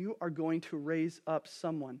child, and you are going to raise up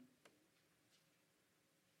someone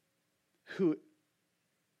who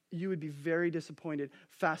you would be very disappointed,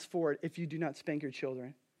 fast forward, if you do not spank your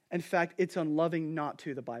children. In fact, it's unloving not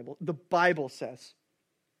to, the Bible. The Bible says,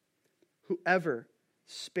 whoever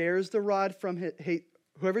spares the rod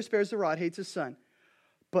hates his son,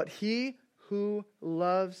 but he who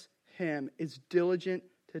loves him is diligent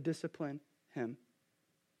to discipline him.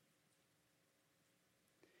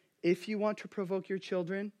 If you want to provoke your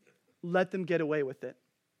children, let them get away with it.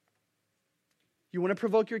 You want to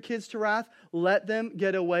provoke your kids to wrath? Let them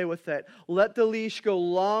get away with it. Let the leash go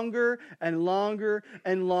longer and longer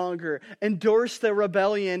and longer. Endorse the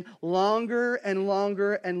rebellion longer and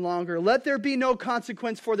longer and longer. Let there be no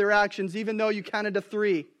consequence for their actions, even though you counted to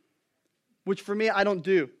 3, which for me, I don't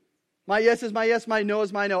do. My yes is my yes, my no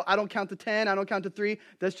is my no. I don't count to 10, I don't count to 3.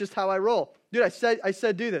 That's just how I roll. Dude, I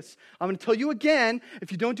said do this. I'm going to tell you again.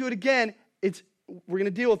 If you don't do it again, we're going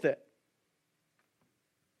to deal with it.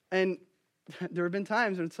 And there have been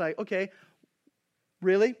times when it's like, okay,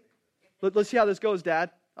 really? Let's see how this goes, Dad.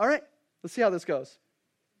 All right, let's see how this goes.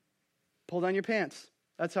 Pull down your pants.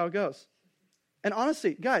 That's how it goes. And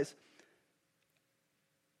honestly, guys,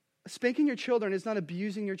 spanking your children is not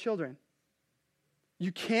abusing your children.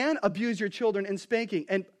 You can abuse your children in spanking.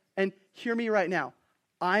 And hear me right now.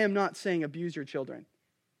 I am not saying abuse your children.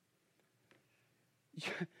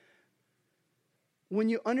 When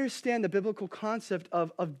you understand the biblical concept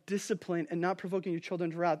of discipline and not provoking your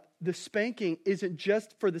children to wrath, the spanking isn't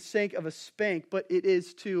just for the sake of a spank, but it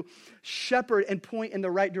is to shepherd and point in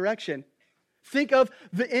the right direction. Think of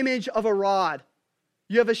the image of a rod.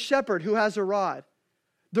 You have a shepherd who has a rod.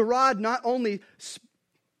 The rod not only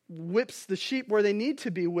whips the sheep where they need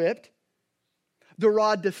to be whipped, the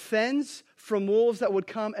rod defends from wolves that would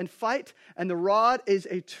come and fight, and the rod is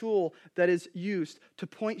a tool that is used to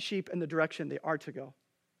point sheep in the direction they are to go.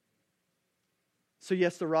 So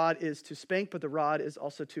yes, the rod is to spank, but the rod is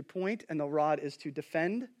also to point, and the rod is to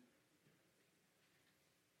defend.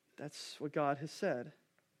 That's what God has said.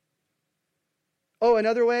 Oh,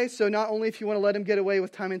 another way, so not only if you want to let them get away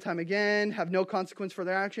with time and time again, have no consequence for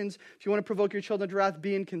their actions, if you want to provoke your children to wrath,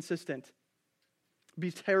 be inconsistent.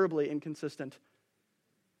 Be terribly inconsistent.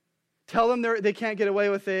 Tell them they can't get away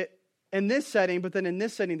with it in this setting, but then in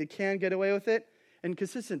this setting they can get away with it.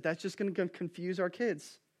 Inconsistent. That's just going to confuse our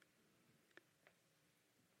kids.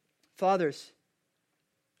 Fathers,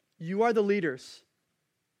 you are the leaders.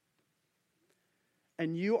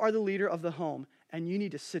 And you are the leader of the home. And you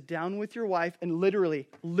need to sit down with your wife and literally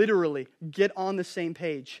get on the same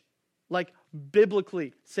page. Like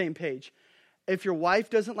biblically same page. If your wife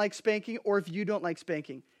doesn't like spanking, or if you don't like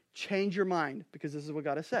spanking, change your mind, because this is what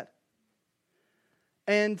God has said.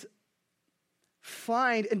 And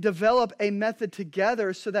find and develop a method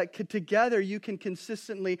together so that together you can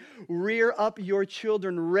consistently rear up your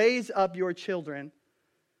children, raise up your children.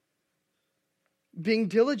 Being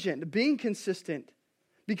diligent, being consistent.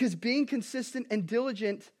 Because being consistent and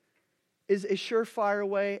diligent is a surefire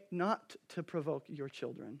way not to provoke your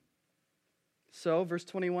children. So, verse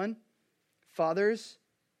 21, fathers,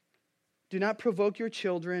 do not provoke your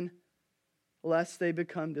children lest they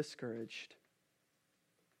become discouraged.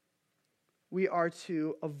 We are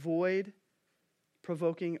to avoid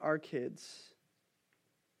provoking our kids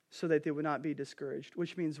so that they would not be discouraged.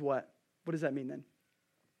 Which means what? What does that mean then?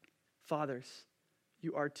 Fathers,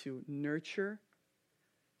 you are to nurture,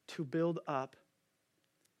 to build up,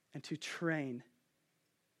 and to train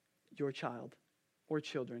your child or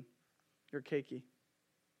children, your keiki.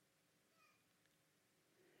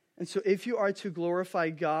 And so if you are to glorify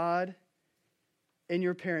God in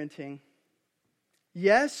your parenting,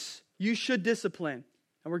 yes, you should discipline.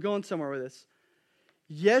 And we're going somewhere with this.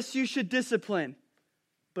 Yes, you should discipline,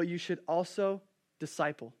 but you should also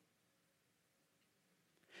disciple.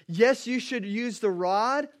 Yes, you should use the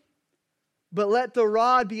rod, but let the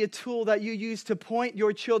rod be a tool that you use to point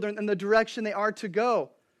your children in the direction they are to go.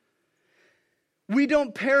 We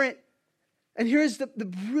don't parent, and here's the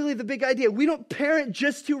big idea. We don't parent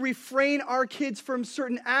just to refrain our kids from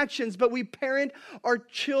certain actions, but we parent our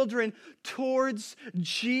children towards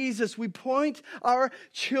Jesus. We point our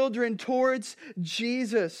children towards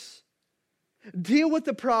Jesus. Deal with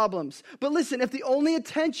the problems. But listen, if the only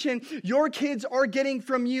attention your kids are getting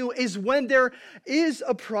from you is when there is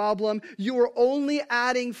a problem, you are only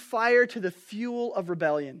adding fire to the fuel of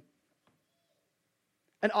rebellion.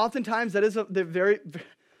 And oftentimes that is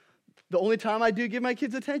the The only time I do give my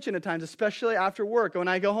kids attention at times, especially after work. When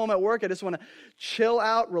I go home at work, I just want to chill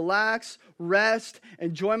out, relax, rest,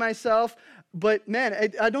 enjoy myself. But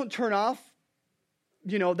man, I don't turn off,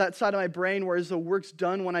 that side of my brain, whereas the work's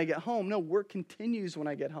done when I get home. No, work continues when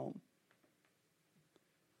I get home.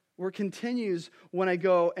 Work continues when I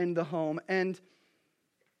go in the home. And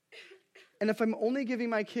if I'm only giving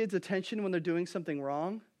my kids attention when they're doing something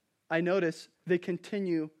wrong, I notice they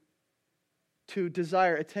continue to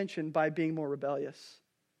desire attention by being more rebellious.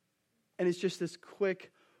 And it's just this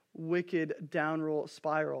quick, wicked downroll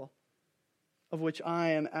spiral of which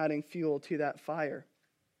I am adding fuel to that fire.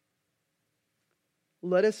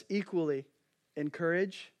 Let us equally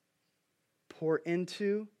encourage, pour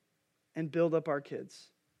into, and build up our kids.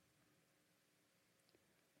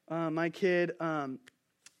 My kid,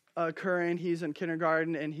 Curran, he's in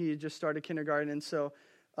kindergarten, and he just started kindergarten, and so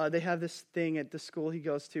they have this thing at the school he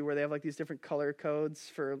goes to where they have like these different color codes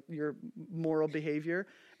for your moral behavior.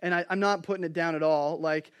 And I'm not putting it down at all.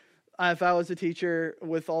 Like, if I was a teacher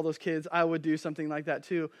with all those kids, I would do something like that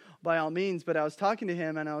too, by all means. But I was talking to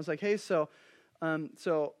him, and I was like, hey, so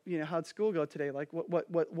how'd school go today? Like,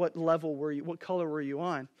 what level were you? What color were you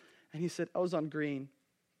on? And he said, I was on green,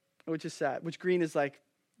 which is sad. Which green is like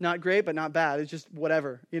not great, but not bad. It's just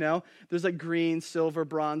whatever, There's like green, silver,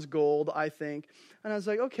 bronze, gold, I think. And I was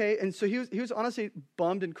like, okay. And so he was honestly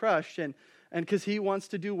bummed and crushed, and because he wants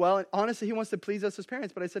to do well, and honestly, he wants to please us as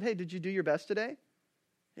parents. But I said, hey, did you do your best today?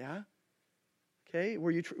 Yeah. Okay. Were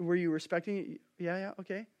you respecting? Yeah.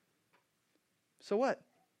 Okay. So what?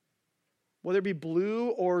 Whether it be blue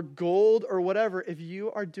or gold or whatever, if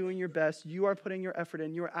you are doing your best, you are putting your effort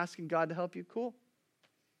in, you are asking God to help you, cool.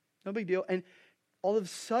 No big deal. And all of a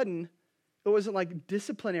sudden, it wasn't like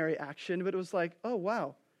disciplinary action, but it was like, oh,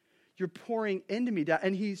 wow, you're pouring into me.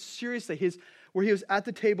 And he seriously, where he was at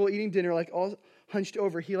the table eating dinner, like all hunched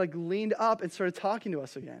over, he like leaned up and started talking to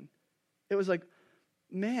us again. It was like,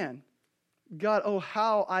 man, God, oh,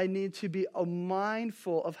 how I need to be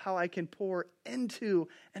mindful of how I can pour into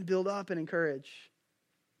and build up and encourage.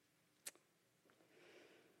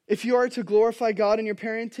 If you are to glorify God in your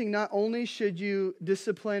parenting, not only should you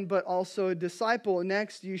discipline, but also disciple.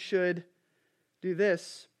 Next, you should do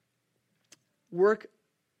this. Work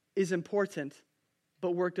is important,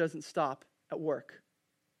 but work doesn't stop at work.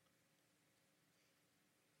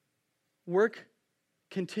 Work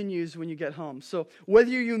continues when you get home. So whether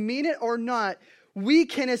you mean it or not, we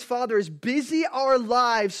can, as fathers, busy our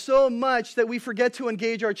lives so much that we forget to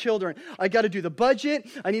engage our children. I got to do the budget.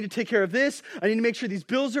 I need to take care of this. I need to make sure these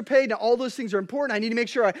bills are paid. Now, all those things are important. I need to make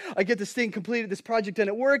sure I get this thing completed, this project done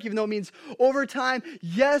at work, even though it means overtime.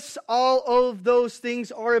 Yes, all of those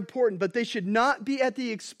things are important, but they should not be at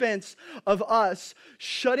the expense of us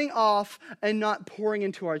shutting off and not pouring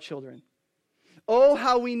into our children. Oh,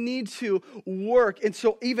 how we need to work. And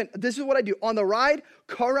so even, this is what I do. On the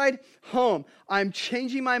car ride home, I'm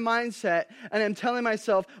changing my mindset and I'm telling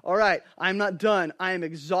myself, all right, I'm not done. I am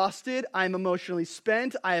exhausted. I'm emotionally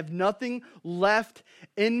spent. I have nothing left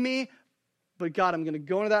in me. But God, I'm going to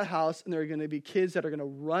go into that house and there are going to be kids that are going to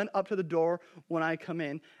run up to the door when I come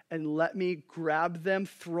in and let me grab them,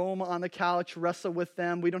 throw them on the couch, wrestle with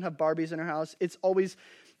them. We don't have Barbies in our house. It's always...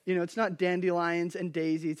 it's not dandelions and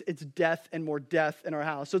daisies. It's death and more death in our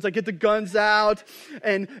house. So it's like get the guns out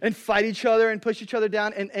and fight each other and push each other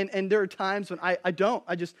down. And there are times when I don't.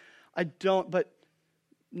 But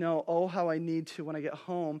no, oh, how I need to when I get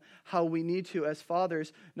home, how we need to as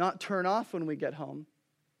fathers not turn off when we get home,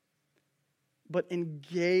 but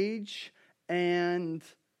engage and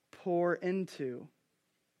pour into.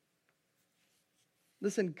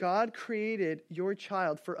 Listen, God created your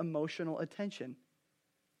child for emotional attention.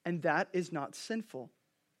 And that is not sinful.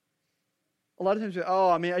 A lot of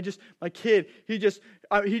times, my kid, he just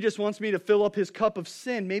wants me to fill up his cup of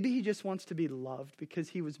sin. Maybe he just wants to be loved because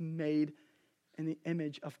he was made in the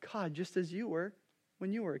image of God, just as you were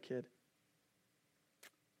when you were a kid.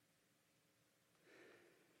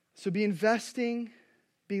 So be investing,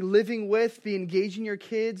 be living with, be engaging your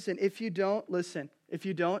kids. And if you don't,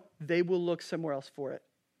 they will look somewhere else for it.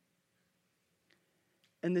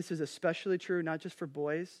 And this is especially true, not just for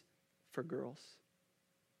boys, for girls.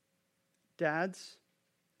 Dads,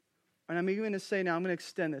 and I'm even going to say now, I'm going to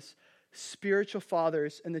extend this, spiritual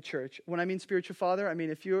fathers in the church. When I mean spiritual father, I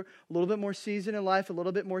mean if you're a little bit more seasoned in life, a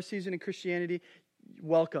little bit more seasoned in Christianity,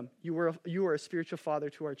 welcome. You are a spiritual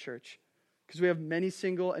father to our church. Because we have many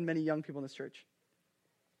single and many young people in this church.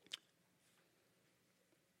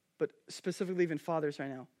 But specifically even fathers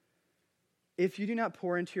right now. If you do not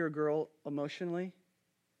pour into your girl emotionally,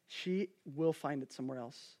 she will find it somewhere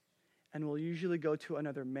else and will usually go to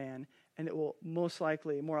another man and it will most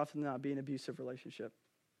likely, more often than not, be an abusive relationship.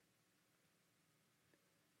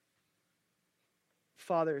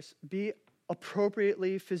 Fathers, be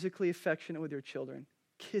appropriately physically affectionate with your children.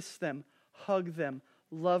 Kiss them, hug them,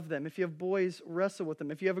 love them. If you have boys, wrestle with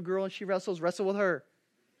them. If you have a girl and she wrestles, wrestle with her.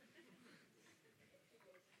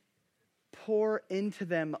 Pour into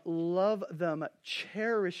them, love them,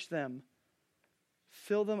 cherish them.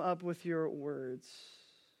 Fill them up with your words.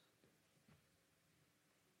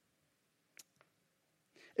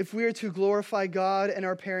 If we are to glorify God in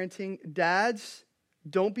our parenting, dads,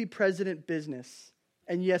 don't be president business.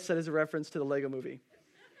 And yes, that is a reference to the Lego movie.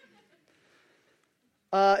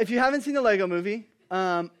 If you haven't seen the Lego movie,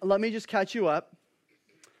 let me just catch you up.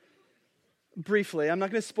 Briefly, I'm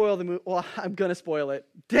not going to spoil the movie. Well, I'm going to spoil it.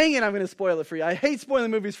 Dang it, I'm going to spoil it for you. I hate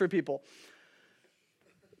spoiling movies for people.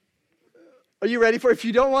 Are you ready for it? If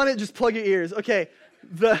you don't want it, just plug your ears. Okay,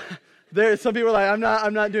 some people are like,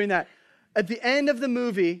 I'm not doing that. At the end of the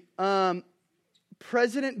movie,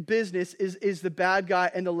 President Business is the bad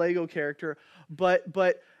guy and the Lego character, but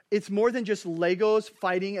it's more than just Legos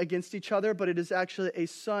fighting against each other, but it is actually a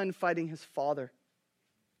son fighting his father.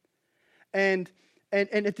 And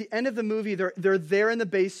at the end of the movie, they're there in the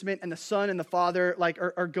basement, and the son and the father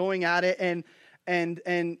are going at it, and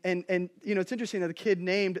you know, it's interesting that the kid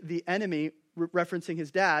named the enemy, referencing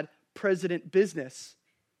his dad, President Business.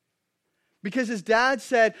 Because his dad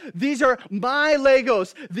said, these are my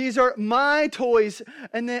Legos, these are my toys.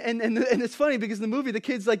 And it's funny because in the movie, the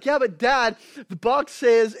kid's like, yeah, but Dad, the box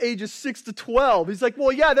says ages 6 to 12. He's like,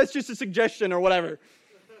 well, yeah, that's just a suggestion or whatever.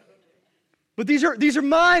 But these are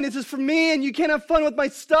mine. This is for me, and you can't have fun with my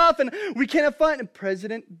stuff, and we can't have fun. And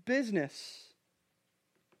President Business.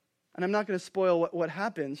 And I'm not going to spoil what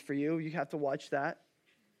happens for you. You have to watch that.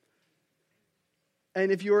 And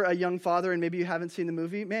if you're a young father and maybe you haven't seen the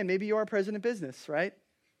movie, man, maybe you are President Business, right?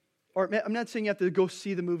 Or I'm not saying you have to go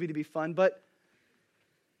see the movie to be fun, but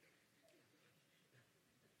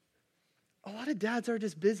a lot of dads are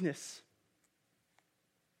just business.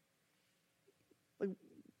 Like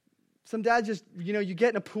some dads just, you know, you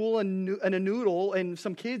get in a pool and a noodle and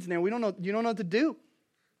some kids in there, you don't know what to do.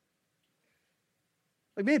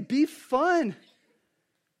 Like, man, be fun.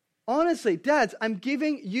 Honestly, dads, I'm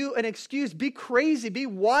giving you an excuse. Be crazy, be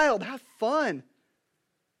wild, have fun.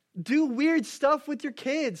 Do weird stuff with your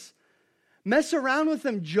kids. Mess around with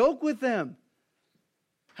them, joke with them.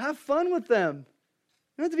 Have fun with them.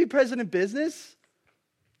 You don't have to be President Business.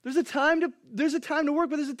 There's a time to work,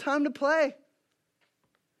 but there's a time to play.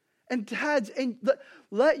 And dads,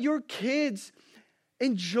 let your kids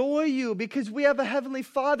enjoy you, because we have a Heavenly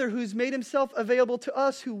Father who's made himself available to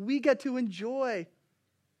us, who we get to enjoy.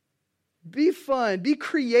 Be fun. Be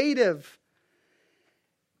creative.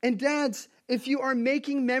 And dads, if you are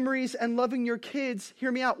making memories and loving your kids,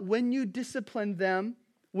 hear me out. When you discipline them,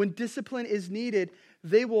 when discipline is needed,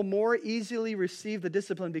 they will more easily receive the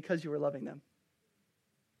discipline because you are loving them.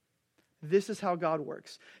 This is how God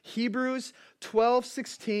works. Hebrews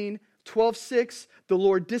 12:16, 12:6, the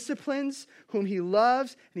Lord disciplines whom he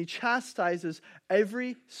loves, and he chastises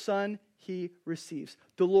every son he receives.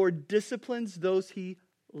 The Lord disciplines those he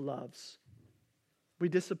loves. We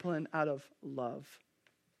discipline out of love.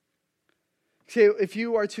 So if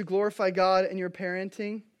you are to glorify God in your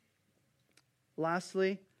parenting,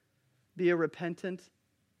 lastly, be a repentant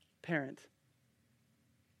parent.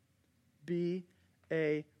 Be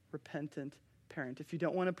a repentant parent. If you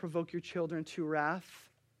don't want to provoke your children to wrath,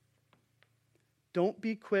 don't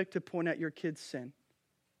be quick to point out your kids' sin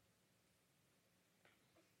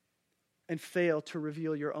and fail to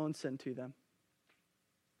reveal your own sin to them.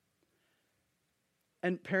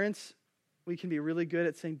 And parents, we can be really good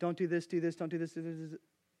at saying, don't do this, don't do this, do this.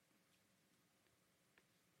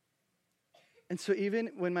 And so even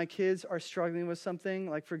when my kids are struggling with something,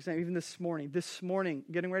 like for example, even this morning,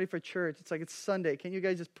 getting ready for church, it's like it's Sunday. Can you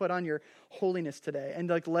guys just put on your holiness today and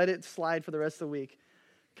like let it slide for the rest of the week?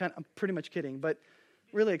 I'm pretty much kidding, but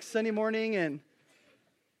really like Sunday morning, and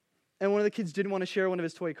one of the kids didn't want to share one of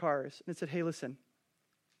his toy cars. And it said, hey, listen,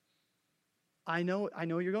 I know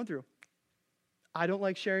what you're going through. I don't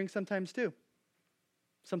like sharing sometimes too.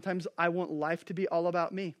 Sometimes I want life to be all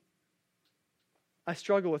about me. I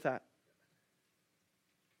struggle with that.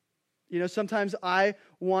 You know, sometimes I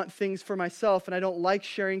want things for myself, and I don't like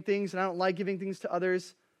sharing things, and I don't like giving things to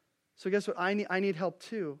others. So guess what? I need help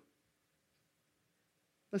too.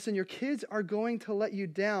 Listen, your kids are going to let you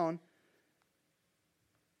down.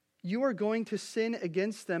 You are going to sin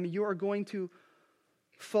against them. You are going to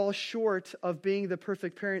fall short of being the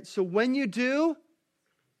perfect parent. So when you do,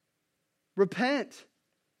 repent.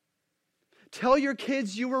 Tell your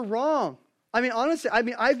kids you were wrong. I mean, honestly,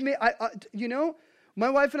 my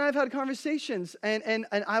wife and I have had conversations, and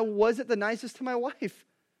I wasn't the nicest to my wife.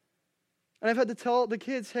 And I've had to tell the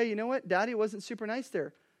kids, hey, you know what? Daddy wasn't super nice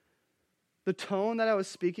there. The tone that I was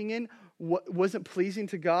speaking in wasn't pleasing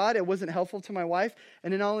to God. It wasn't helpful to my wife.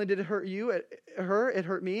 And not only did it hurt it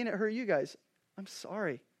hurt me, and it hurt you guys. I'm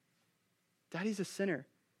sorry. Daddy's a sinner.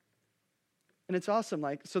 And it's awesome.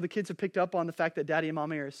 So the kids have picked up on the fact that Daddy and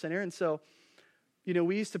Mommy are a sinner. And so,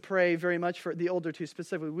 we used to pray very much for the older two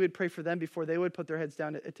specifically. We would pray for them before they would put their heads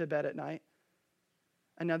down to bed at night.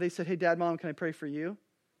 And now they said, hey, Dad, Mom, can I pray for you?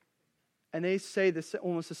 And they say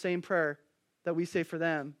almost the same prayer that we say for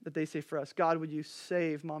them, that they say for us. God, would you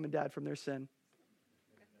save Mom and Dad from their sin?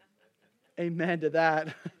 Amen to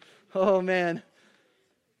that. Oh, man.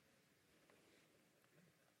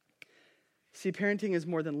 See, parenting is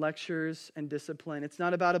more than lectures and discipline. It's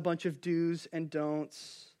not about a bunch of do's and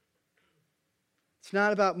don'ts. It's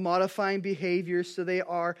not about modifying behaviors so they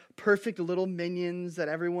are perfect little minions that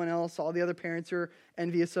everyone else, all the other parents are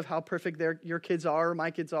envious of how perfect your kids are or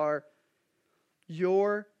my kids are.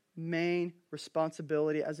 Your main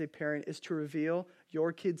responsibility as a parent is to reveal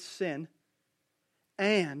your kids' sin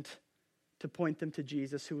and to point them to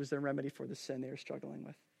Jesus, who is their remedy for the sin they are struggling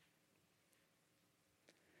with.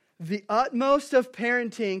 The utmost of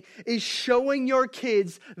parenting is showing your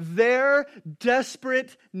kids their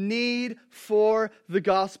desperate need for the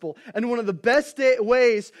gospel. And one of the best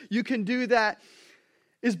ways you can do that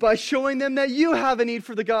is by showing them that you have a need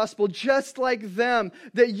for the gospel just like them,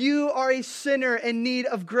 that you are a sinner in need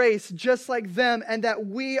of grace just like them, and that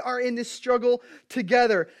we are in this struggle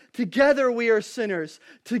together. Together we are sinners.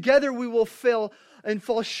 Together we will fail and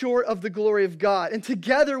fall short of the glory of God. And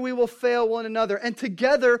together we will fail one another. And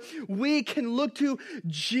together we can look to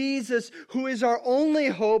Jesus, who is our only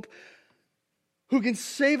hope, who can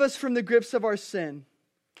save us from the grips of our sin.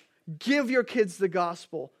 Give your kids the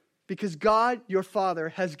gospel, because God, your Father,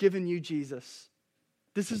 has given you Jesus.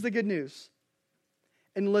 This is the good news.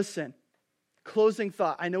 And listen, closing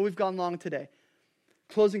thought. I know we've gone long today.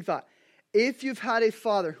 Closing thought. If you've had a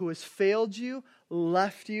father who has failed you,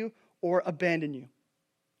 left you, or abandoned you.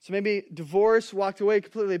 So maybe divorced, walked away,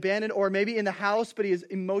 completely abandoned, or maybe in the house, but he has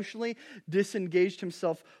emotionally disengaged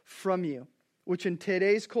himself from you, which in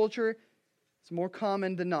today's culture is more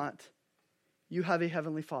common than not. You have a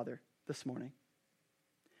heavenly Father this morning.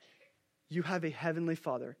 You have a heavenly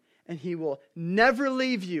Father, and He will never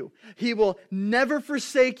leave you. He will never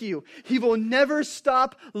forsake you. He will never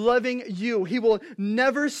stop loving you. He will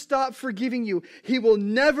never stop forgiving you. He will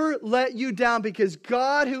never let you down, because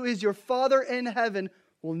God, who is your Father in heaven,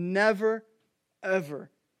 will never, ever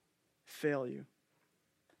fail you.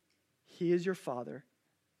 He is your Father,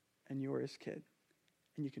 and you are His kid,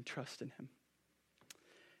 and you can trust in Him.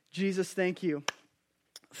 Jesus, thank you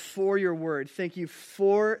for your word. Thank you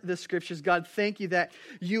for the scriptures. God, thank you that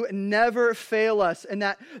you never fail us, and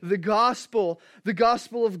that the gospel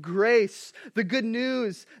of grace, the good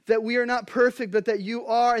news that we are not perfect, but that you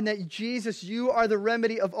are, and that Jesus, you are the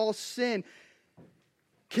remedy of all sin,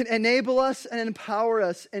 can enable us and empower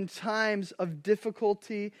us in times of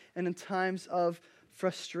difficulty and in times of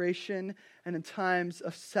frustration and in times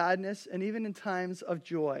of sadness and even in times of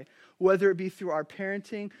joy, whether it be through our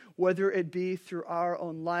parenting, whether it be through our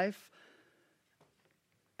own life.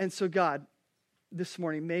 And so God, this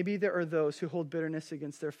morning, maybe there are those who hold bitterness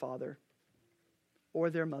against their father or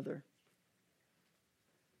their mother.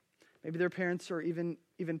 Maybe their parents are even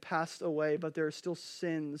passed away, but there are still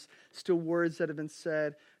sins, still words that have been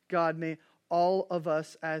said. God, may all of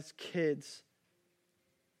us as kids,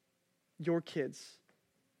 your kids,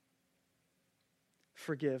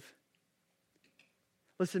 forgive.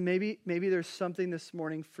 Listen, maybe there's something this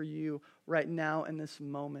morning for you right now in this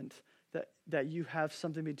moment that you have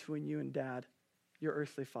something between you and Dad, your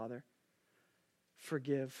earthly father.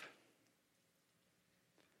 Forgive.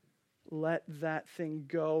 Let that thing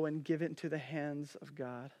go and give it into the hands of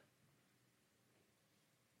God.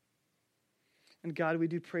 And God, we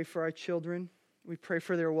do pray for our children. We pray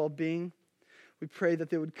for their well-being. We pray that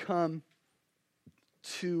they would come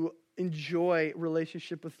to enjoy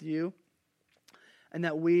relationship with you, and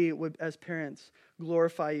that we would, as parents,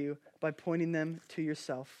 glorify you by pointing them to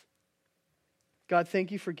yourself. God,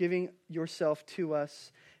 thank you for giving yourself to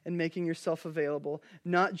us and making yourself available,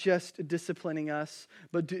 not just disciplining us,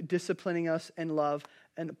 but disciplining us in love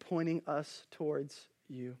and pointing us towards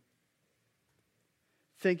you.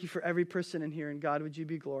 Thank you for every person in here, and God, would you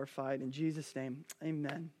be glorified. In Jesus' name,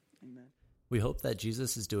 amen. Amen. We hope that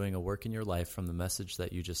Jesus is doing a work in your life from the message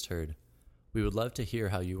that you just heard. We would love to hear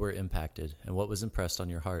how you were impacted and what was impressed on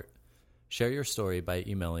your heart. Share your story by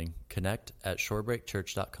emailing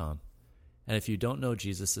connect@shorebreakchurch.com. And if you don't know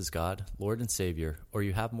Jesus as God, Lord and Savior, or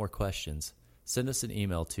you have more questions, send us an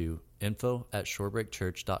email to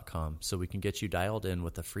info@shorebreakchurch.com so we can get you dialed in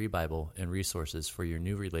with a free Bible and resources for your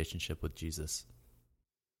new relationship with Jesus.